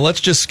season. Well,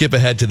 let's just skip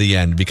ahead to the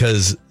end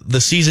because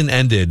the season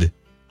ended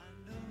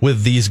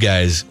with these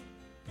guys,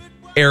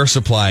 Air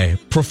Supply,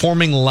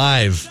 performing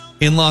live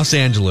in Los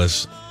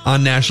Angeles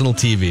on national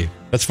TV.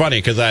 That's funny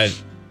because I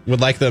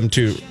would like them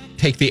to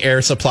take the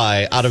Air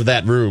Supply out of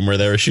that room where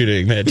they were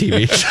shooting that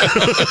TV show.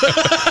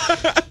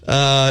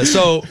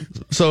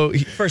 So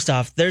First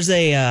off, there's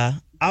I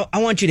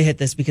want you to hit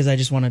this because I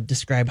just want to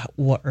describe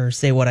what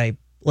I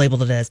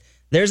labeled it as.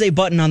 There's a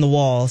button on the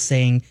wall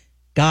saying,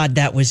 "God,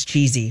 that was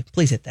cheesy."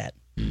 Please hit that.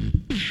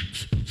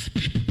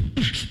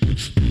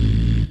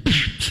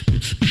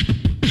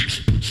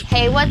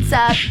 Hey, what's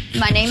up?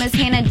 My name is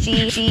Hannah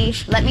G.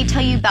 Let me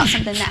tell you about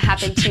something that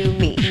happened to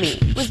me.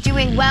 Was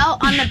doing well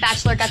on The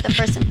Bachelor, got the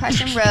first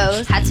impression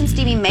rose, had some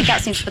steamy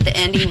makeout scenes, but the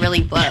ending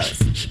really blows.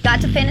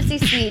 Got to Fantasy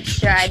Suites,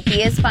 sure I'd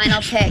be his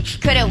final pick.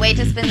 Couldn't wait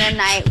to spend the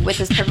night with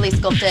his perfectly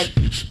sculpted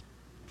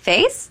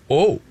face.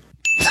 Oh.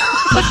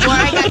 Before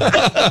I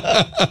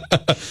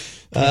got...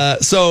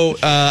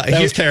 that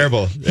was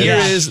terrible.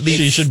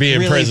 She should be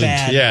really imprisoned.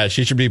 bad. Yeah,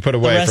 she should be put The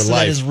away rest for of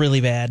life. that is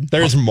really bad.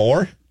 There's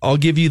more? I'll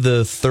give you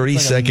the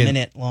 30-second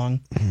minute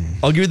long.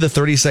 I'll give you the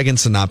 30-second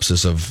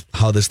synopsis of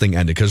how this thing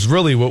ended, because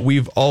really what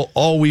we've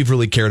all we've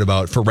really cared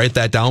about for Write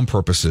That Down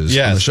purposes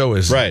on the show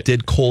is,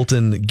 did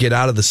Colton get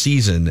out of the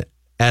season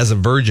as a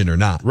virgin or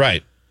not?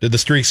 Right. Did the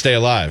streak stay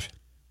alive?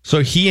 So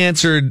he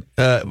answered,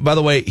 by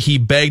the way, he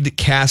begged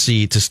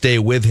Cassie to stay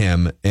with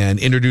him and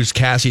introduced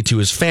Cassie to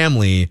his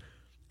family.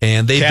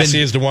 And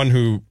Cassie is the one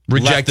who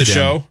rejected left the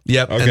show?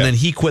 Yep. Okay. And then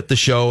he quit the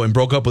show and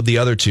broke up with the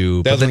other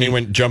two. That's when he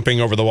went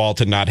jumping over the wall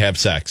to not have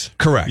sex.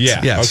 Correct. Yeah.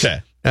 Yes.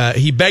 Okay.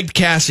 He begged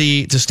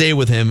Cassie to stay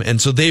with him.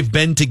 And so they've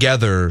been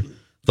together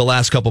the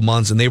last couple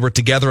months, and they were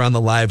together on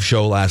the live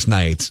show last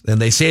night.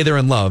 And they say they're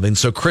in love. And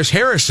so Chris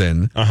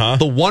Harrison,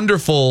 the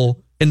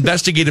wonderful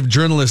investigative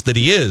journalist that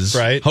he is,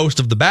 host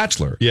of The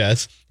Bachelor,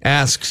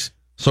 asks,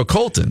 so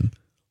Colton,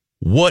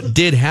 what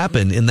did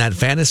happen in that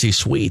fantasy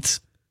suite?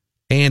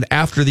 And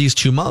after these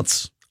 2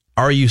 months,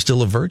 are you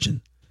still a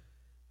virgin?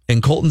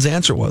 And Colton's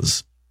answer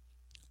was,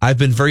 I've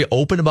been very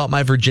open about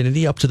my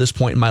virginity up to this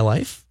point in my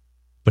life.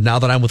 But now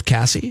that I'm with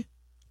Cassie,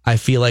 I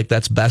feel like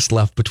that's best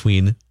left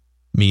between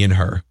me and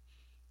her.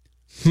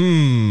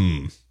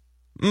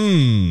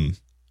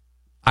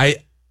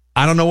 I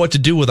don't know what to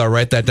do with our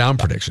Write That Down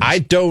predictions. I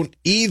don't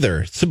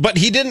either. So, but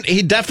he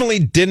definitely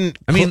didn't.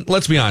 I mean,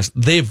 let's be honest.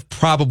 They've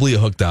probably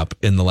hooked up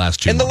in the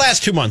last 2 months. In the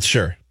last 2 months,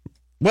 sure.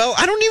 Well,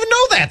 I don't even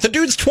know that. The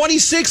dude's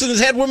 26 and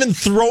has had women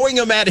throwing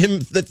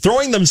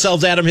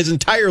themselves at him his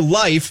entire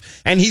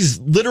life, and he's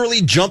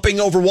literally jumping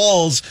over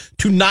walls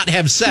to not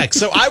have sex.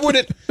 So I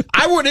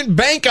wouldn't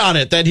bank on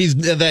it that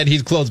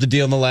he's closed a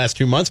deal in the last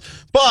 2 months.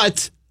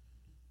 But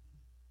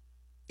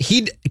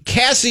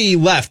Cassie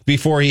left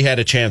before he had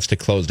a chance to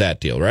close that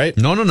deal, right?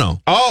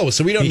 No. Oh,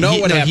 so we don't know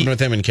what happened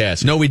with him and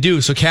Cassie. No, we do.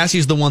 So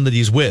Cassie's the one that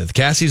he's with.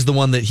 Cassie's the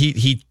one that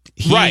he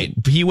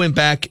went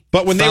back.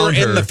 But when they were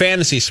in the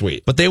fantasy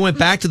suite. But they went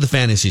back to the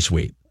fantasy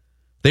suite.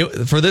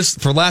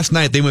 For last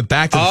night, they went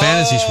back to the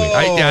fantasy suite.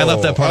 I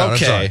left that part out. I'm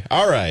sorry.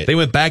 All right. They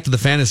went back to the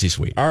fantasy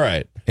suite. All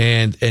right.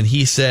 And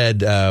he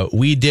said,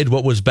 we did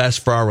what was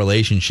best for our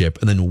relationship,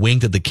 and then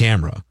winked at the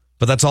camera.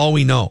 But that's all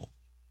we know.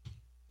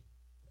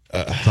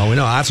 That's all we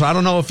know. So I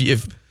don't know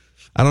if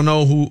I don't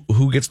know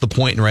who gets the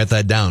point and Write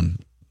That Down.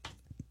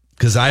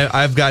 Because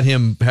I've got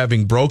him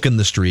having broken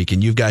the streak,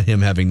 and you've got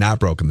him having not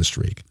broken the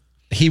streak.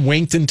 He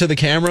winked into the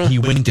camera? He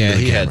winked into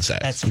the camera. Had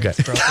sex. That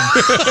streak's broken.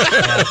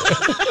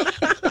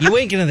 You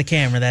wink into the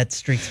camera, that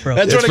streak's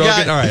broken. That's what broken?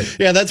 a guy. All right.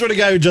 Yeah, that's what a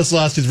guy who just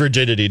lost his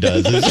virginity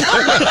does.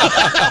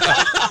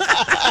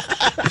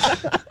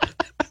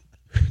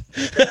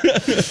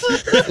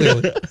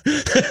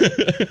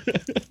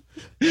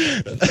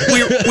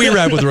 we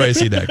wrap with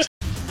Royce next.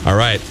 All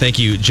right. Thank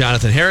you,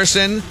 Jonathan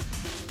Harrison.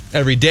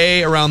 Every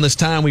day around this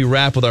time, we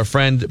wrap with our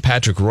friend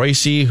Patrick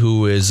Royce,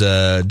 who is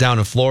down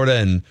in Florida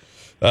and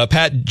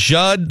Pat,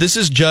 Judd, this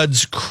is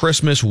Judd's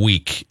Christmas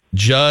week.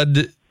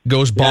 Judd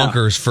goes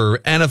bonkers for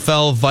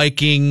NFL,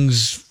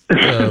 Vikings,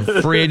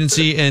 free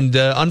agency, and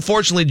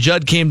unfortunately,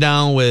 Judd came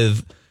down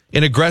with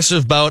an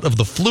aggressive bout of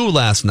the flu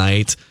last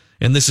night,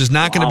 and this is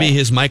not going to be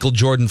his Michael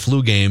Jordan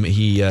flu game.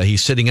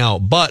 He's sitting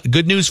out. But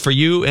good news for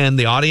you and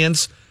the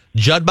audience,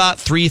 JuddBot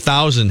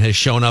 3000 has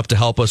shown up to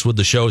help us with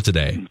the show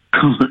today.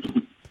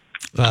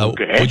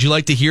 Okay. Would you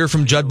like to hear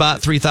from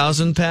JuddBot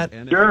 3000, Pat?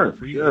 Sure.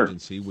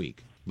 Agency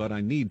week, but I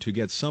need to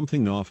get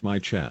something off my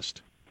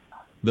chest.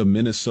 The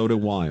Minnesota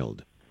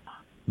Wild.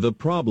 The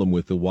problem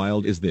with the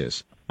Wild is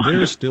this: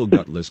 they're still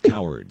gutless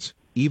cowards,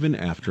 even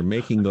after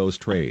making those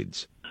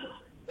trades.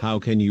 How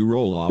can you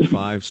roll off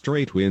 5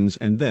 straight wins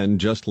and then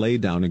just lay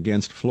down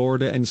against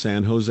Florida and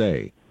San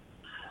Jose?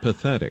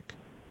 Pathetic.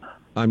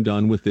 I'm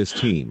done with this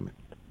team.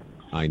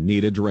 I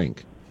need a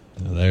drink.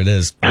 There it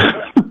is.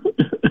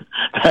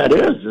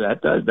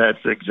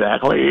 That's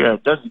exactly.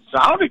 It doesn't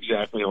sound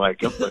exactly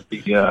like him, but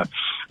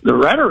the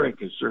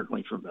rhetoric is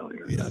certainly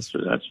familiar. Yes.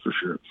 That's for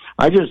sure.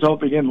 I just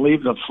hope he didn't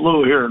leave the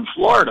flu here in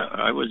Florida.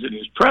 I was in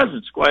his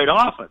presence quite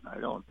often. I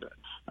don't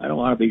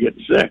want to be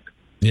getting sick.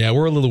 Yeah,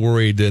 we're a little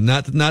worried.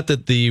 Not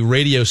that the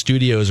radio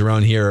studios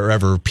around here are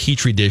ever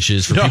petri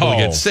dishes for people to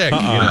get sick,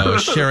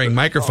 sharing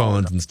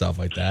microphones and stuff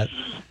like that.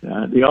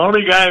 The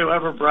only guy who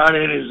ever brought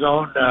in his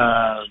own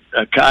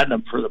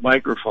condom for the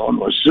microphone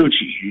was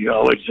Suchi. He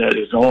always had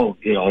his own.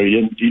 He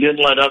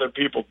didn't let other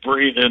people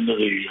breathe into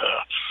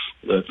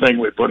the thing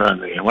we put on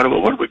the what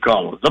do we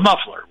call it? The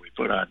muffler we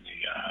put on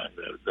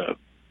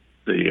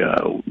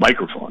the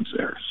microphones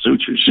there.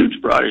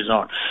 Such brought his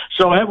own.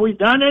 So have we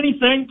done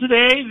anything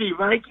today? The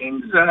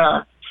Vikings,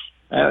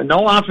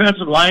 no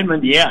offensive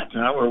lineman yet.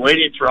 We're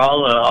waiting for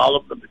all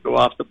of them to go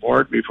off the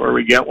board before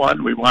we get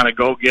one. We want to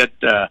go get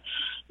the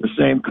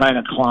same kind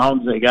of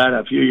clowns they got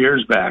a few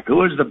years back. Who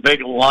was the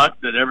big luck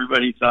that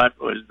everybody thought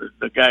was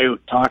the guy who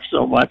talked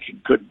so much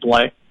and couldn't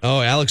play?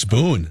 Oh, Alex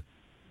Boone.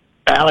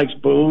 Alex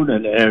Boone,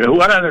 and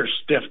what other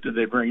stiff did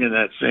they bring in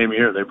that same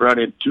year? They brought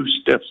in 2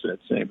 stiffs that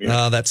same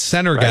year. That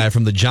center guy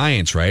from the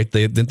Giants, right?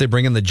 Didn't they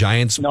bring in the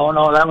Giants? No,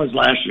 that was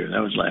last year.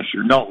 No,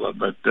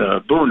 but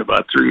Boone,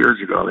 about 3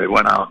 years ago, they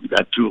went out and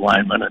got 2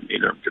 linemen, and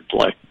neither of them could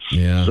play.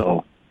 Yeah.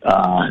 So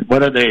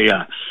what are they?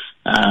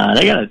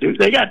 They got to do.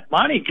 They got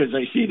money because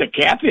they see the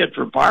cap hit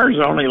for Barr's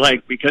only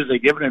because they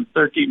given him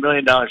 $13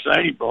 million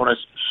signing bonus.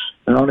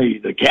 And only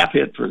the cap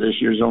hit for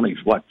this year is only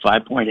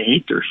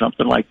 5.8 or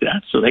something like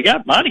that. So they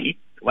got money.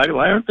 Why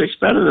aren't they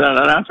spending it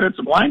on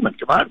offensive linemen?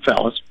 Come on,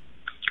 fellas.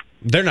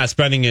 They're not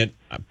spending it.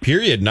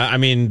 Period.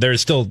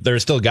 There's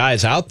still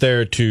guys out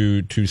there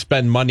to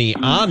spend money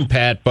on,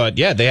 Pat. But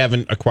yeah, they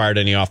haven't acquired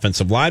any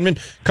offensive linemen.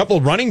 A couple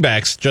of running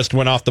backs just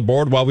went off the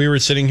board while we were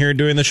sitting here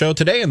doing the show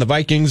today, and the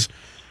Vikings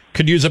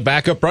could use a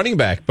backup running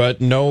back,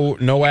 but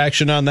no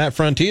action on that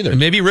front either. And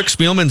maybe Rick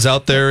Spielman's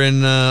out there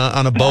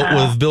on a boat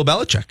with Bill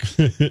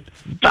Belichick.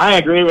 I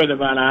agree with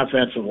him on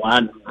offensive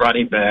line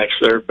running backs.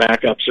 Their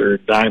backups are a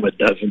dime a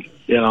dozen.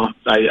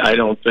 I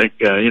don't think.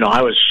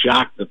 I was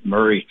shocked that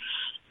Murray.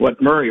 What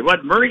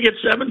Murray gets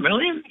 $7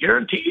 million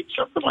guaranteed,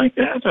 something like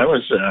that.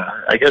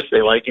 I guess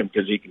they like him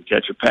because he can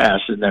catch a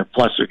pass, and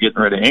plus they're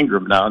getting rid of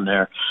Ingram down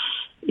there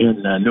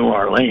in New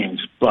Orleans,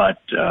 but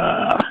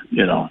I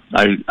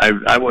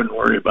wouldn't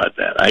worry about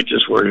that. I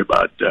just worry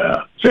about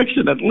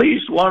fixing at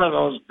least one of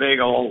those big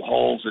old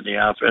holes in the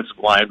offensive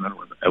lineman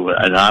with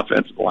an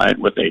offensive line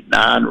with a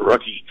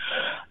non-rookie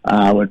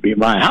would be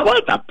mine. How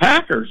about the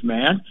Packers,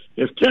 man?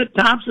 If Ted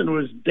Thompson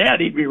was dead,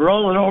 he'd be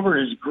rolling over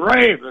his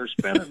grave. They're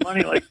spending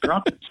money like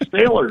drunken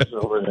sailors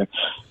over there.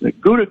 The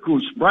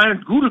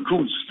Brian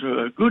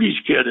Gutekunst, Goody's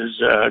kid is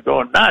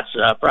going nuts,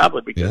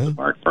 probably because of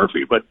Mark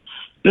Murphy, but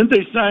didn't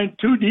they sign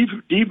 2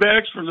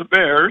 D-backs from the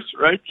Bears,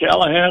 right?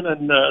 Callahan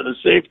and the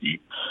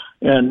safety,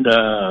 and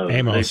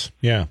Amos,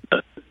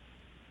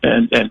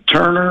 and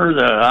Turner,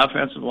 the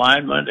offensive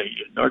lineman,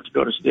 a North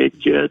Dakota State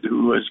kid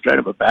who was kind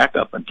of a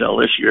backup until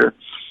this year.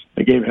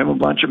 They gave him a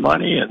bunch of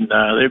money, and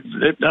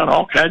they've done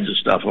all kinds of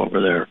stuff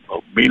over there.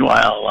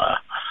 Meanwhile,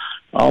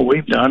 all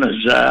we've done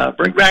is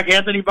bring back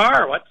Anthony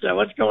Barr. What's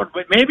going?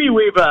 Maybe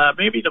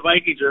the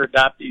Vikings are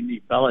adopting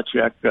the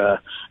Belichick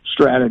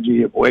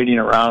strategy of waiting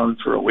around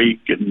for a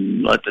week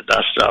and let the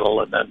dust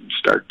settle, and then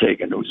start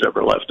taking who's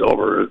ever left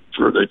over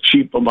for the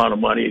cheap amount of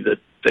money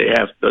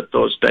that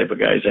those type of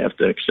guys have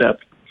to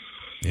accept.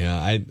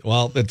 Yeah,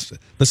 it's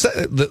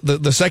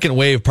the second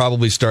wave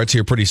probably starts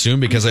here pretty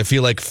soon because I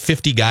feel like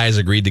 50 guys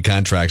agreed to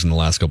contracts in the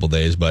last couple of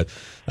days. But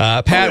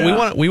Pat,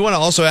 we want to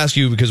also ask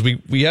you because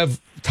we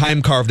have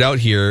time carved out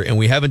here and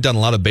we haven't done a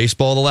lot of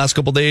baseball the last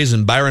couple of days.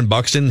 And Byron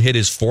Buxton hit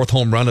his 4th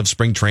home run of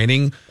spring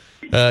training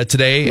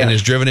today and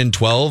has driven in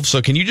 12.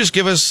 So can you just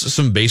give us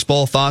some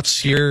baseball thoughts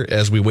here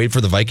as we wait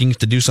for the Vikings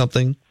to do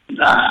something?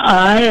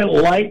 I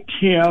liked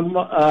him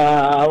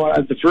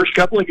the first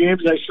couple of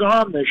games I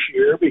saw him this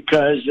year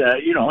because,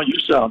 you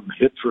saw him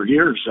hit for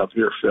years up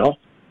here, Phil.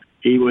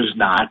 He was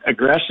not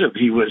aggressive.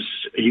 He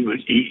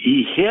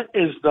hit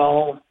as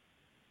though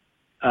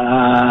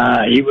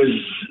he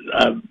was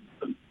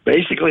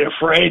basically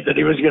afraid that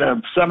he was going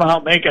to somehow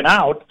make it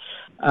out.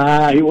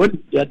 He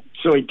wouldn't.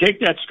 So he'd take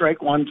that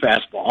strike one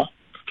fastball,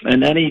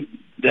 and then he'd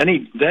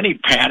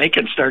panic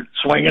and start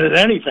swinging at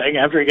anything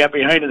after he got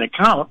behind in the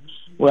count.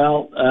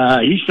 Well,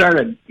 he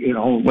started.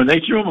 When they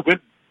threw him a good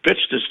pitch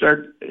to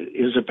start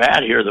his at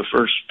bat here, the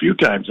first few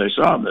times I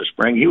saw him this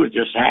spring, he was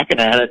just hacking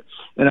at it,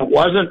 and it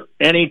wasn't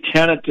any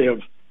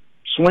tentative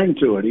swing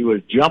to it. He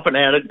was jumping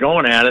at it,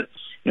 going at it,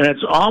 and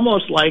it's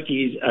almost like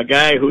he's a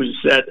guy who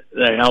said,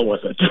 "The hell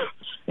with it,"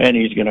 and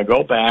he's going to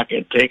go back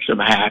and take some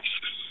hacks.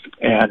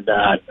 And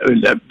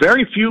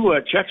very few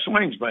check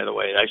swings, by the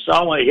way. I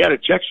saw one. He had a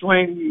check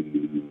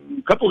swing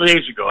a couple of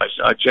days ago. I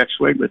saw a check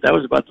swing, but that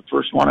was about the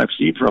first one I've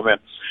seen from him.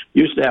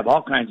 He used to have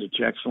all kinds of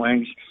check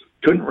swings.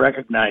 Couldn't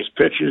recognize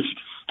pitches.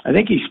 I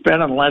think he's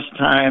spending less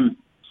time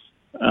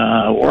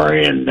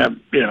worrying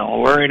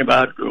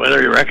about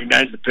whether he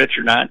recognized the pitch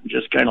or not, and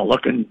just kind of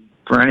looking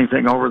for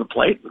anything over the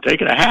plate and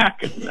taking a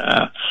hack.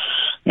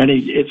 And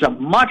it's a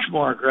much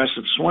more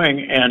aggressive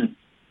swing. And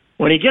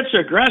when he gets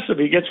aggressive,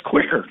 he gets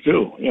quicker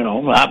too.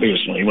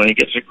 Obviously, when he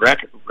gets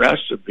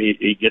aggressive,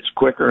 he gets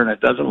quicker, and it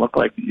doesn't look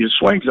like his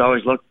swings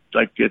always looked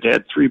like it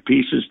had three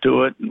pieces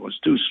to it and was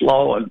too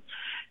slow. And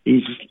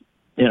he's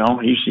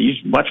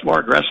much more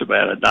aggressive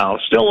at it now.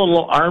 Still a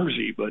little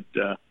armsy, but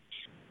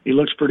he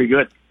looks pretty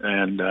good,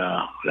 and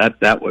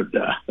that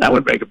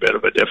would make a bit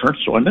of a difference,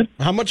 wouldn't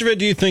it? How much of it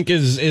do you think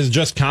is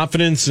just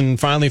confidence and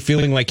finally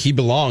feeling like he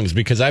belongs?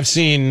 Because I've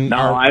seen.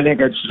 No, I think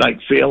it's like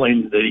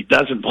feeling that he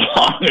doesn't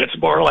belong. It's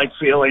more like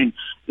feeling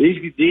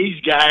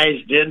these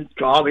guys didn't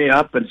call me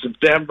up in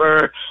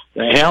September.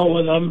 The hell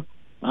with them.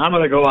 I'm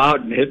going to go out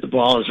and hit the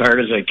ball as hard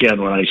as I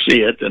can when I see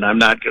it, and I'm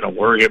not going to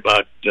worry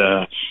about.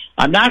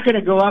 I'm not going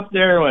to go up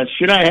there with,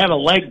 should I have a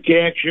leg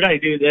kick? Should I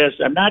do this?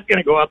 I'm not going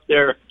to go up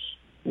there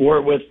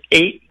with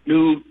 8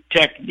 new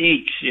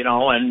techniques,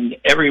 and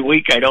every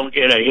week I don't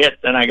get a hit,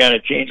 then I got to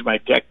change my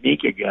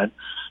technique again.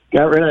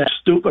 Got rid of that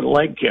stupid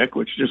leg kick,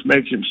 which just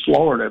makes him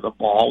slower to the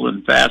ball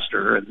and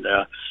faster. And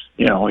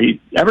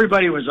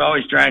everybody was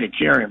always trying to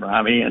carry him,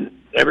 Rami, and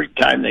every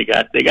time they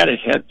got his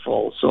head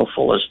so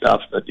full of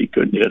stuff that he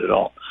couldn't hit it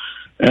all.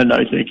 And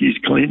I think he's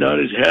cleaned out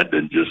his head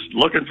and just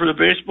looking for the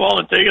baseball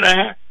and taking a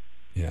hack.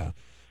 Yeah.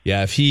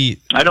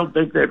 I don't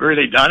think they've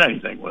really done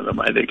anything with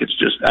him. I think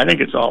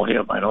it's all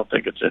him. I don't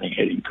think it's any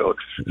hitting coach.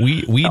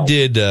 We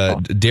did,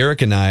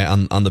 Derek and I,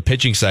 on the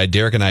pitching side,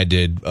 Derek and I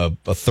did a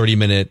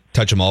 30-minute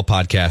Touch 'Em All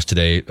podcast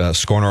today,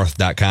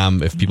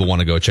 scorenorth.com, if people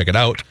want to go check it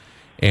out.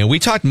 And we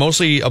talked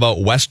mostly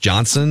about Wes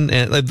Johnson.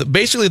 And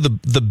basically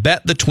the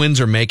bet the Twins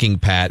are making,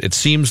 Pat, it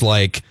seems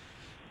like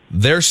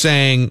they're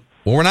saying,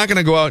 well, we're not going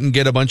to go out and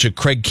get a bunch of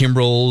Craig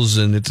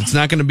Kimbrels, and it's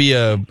not going to be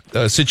a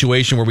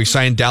situation where we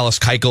sign Dallas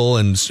Keuchel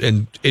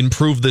and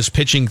improve this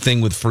pitching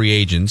thing with free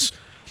agents.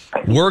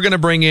 We're going to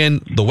bring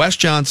in the Wes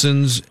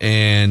Johnsons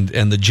and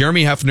the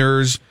Jeremy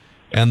Hefners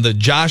and the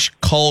Josh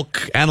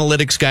Kulk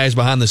analytics guys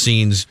behind the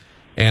scenes,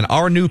 and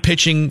our new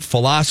pitching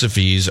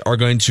philosophies are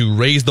going to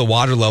raise the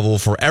water level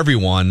for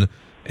everyone,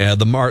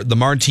 the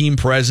Martin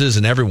Perez's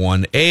and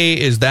everyone.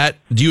 A,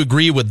 do you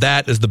agree with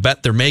that as the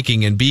bet they're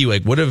making? And B,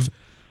 like, what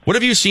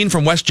have you seen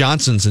from Wes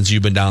Johnson since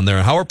you've been down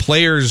there? How are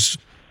players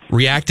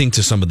reacting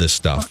to some of this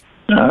stuff?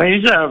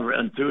 He's an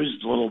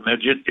enthused little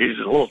midget. He's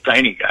a little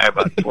tiny guy,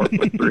 about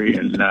 4'3",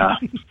 and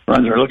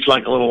runs or looks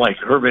like a little like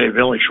Hervé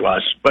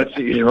Villechaize. But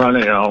he's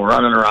running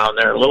around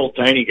there. A little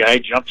tiny guy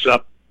jumps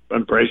up,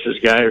 embraces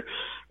guy,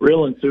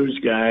 real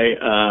enthused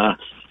guy.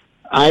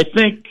 I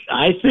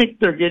think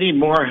they're getting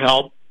more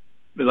help.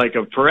 Like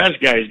a Perez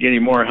guy is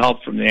getting more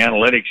help from the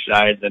analytics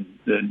side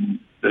than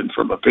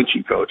from a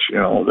pitching coach,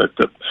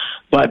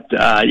 but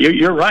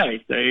you're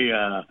right. They,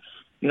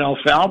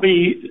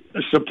 Falvey,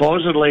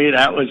 supposedly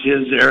that was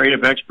his area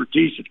of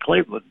expertise at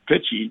Cleveland,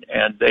 pitching,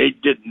 and they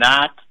did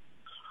not,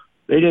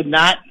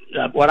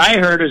 what I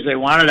heard is they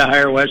wanted to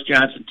hire Wes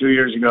Johnson 2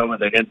 years ago, but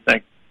they didn't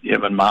think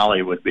him and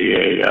Molly would be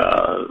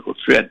a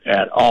fit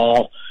at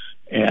all.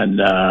 And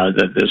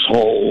that this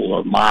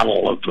whole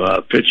model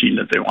of pitching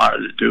that they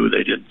wanted to do,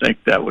 they didn't think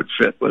that would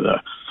fit with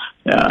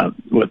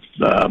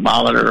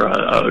Molitor,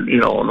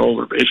 an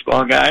older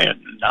baseball guy.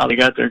 And now they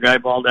got their guy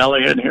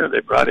Baldelli in here. They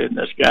brought in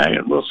this guy,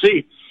 and we'll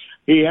see.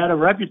 He had a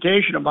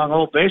reputation among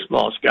old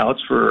baseball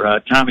scouts for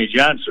Tommy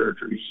John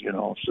surgeries,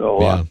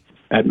 So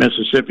at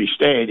Mississippi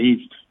State,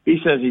 he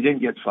says he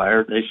didn't get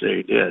fired. They say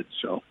he did.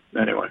 So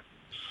anyway,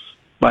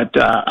 but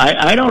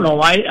I don't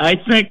know. I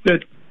think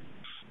that.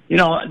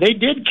 They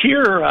did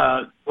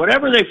cure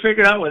whatever they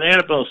figured out with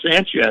Anibal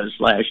Sanchez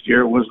last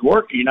year was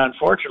working.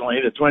 Unfortunately,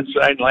 the Twins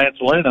signed Lance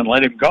Lynn and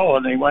let him go,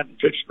 and they went and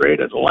pitched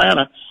great at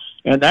Atlanta.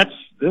 And this,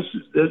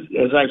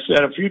 as I've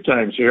said a few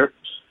times here,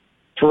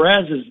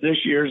 Perez is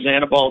this year's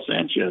Anibal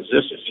Sanchez.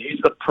 He's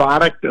the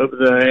product of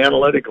the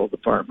analytical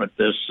department.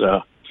 This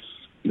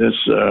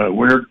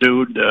weird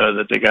dude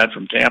that they got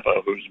from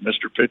Tampa, who's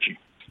Mr. Pitching.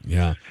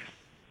 Yeah.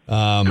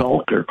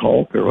 Kulk or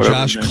whatever.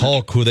 Josh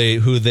Kulk, who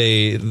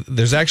they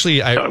there's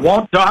actually I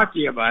won't talk to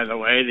you, by the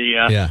way.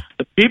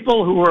 The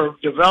people who are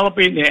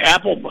developing the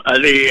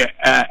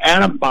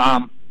atom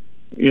bomb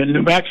in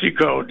New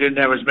Mexico didn't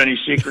have as many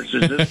secrets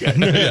as this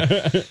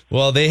guy.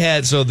 Well, they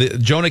had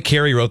Jonah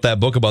Carey wrote that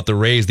book about the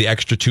Rays, the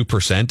extra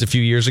 2% a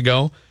few years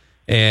ago.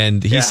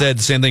 And he said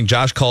the same thing.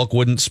 Josh Kalk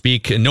wouldn't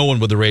speak, and no one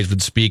with the Rays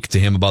would speak to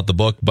him about the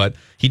book. But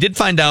he did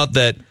find out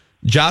that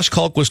Josh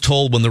Kalk was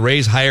told when the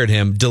Rays hired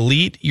him,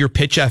 delete your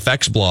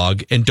PitchFX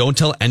blog and don't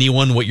tell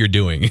anyone what you're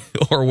doing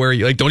or where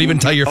you don't even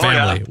tell your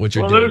family what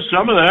you're doing. Well, there's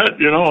some of that.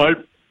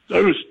 I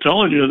was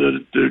telling you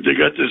that they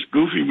got this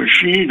goofy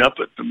machine up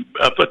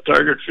at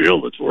Target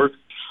Field that's worth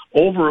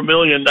over $1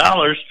 million.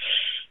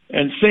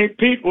 And St.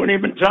 Pete wouldn't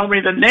even tell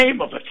me the name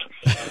of it.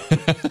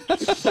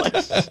 It's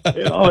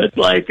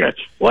like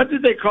what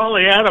did they call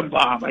the atom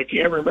bomb? I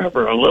can't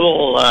remember. A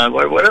little,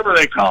 whatever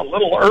they call it,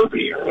 little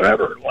Irby or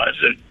whatever it was.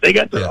 They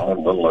got their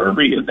own little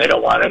Irby, and they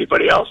don't want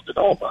anybody else to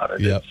know about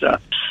it. Yep.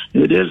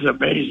 It is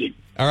amazing.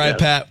 All right,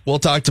 Pat. We'll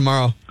talk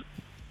tomorrow.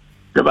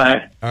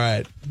 Goodbye. All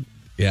right.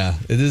 Yeah,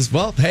 it is.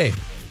 Well, hey,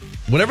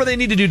 whatever they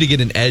need to do to get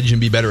an edge and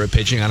be better at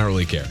pitching, I don't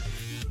really care.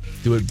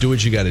 Do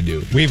what you got to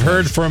do. We've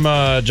heard from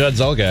Judd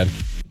Zulgad.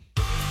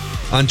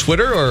 On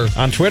Twitter or?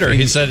 On Twitter.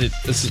 He said,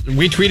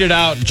 we tweeted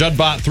out,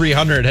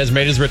 JuddBot300 has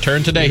made his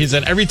return today. He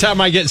said, every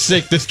time I get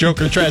sick, this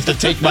joker tries to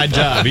take my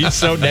job. He's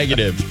so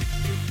negative.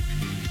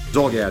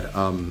 Zulgad,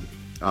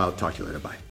 I'll talk to you later. Bye.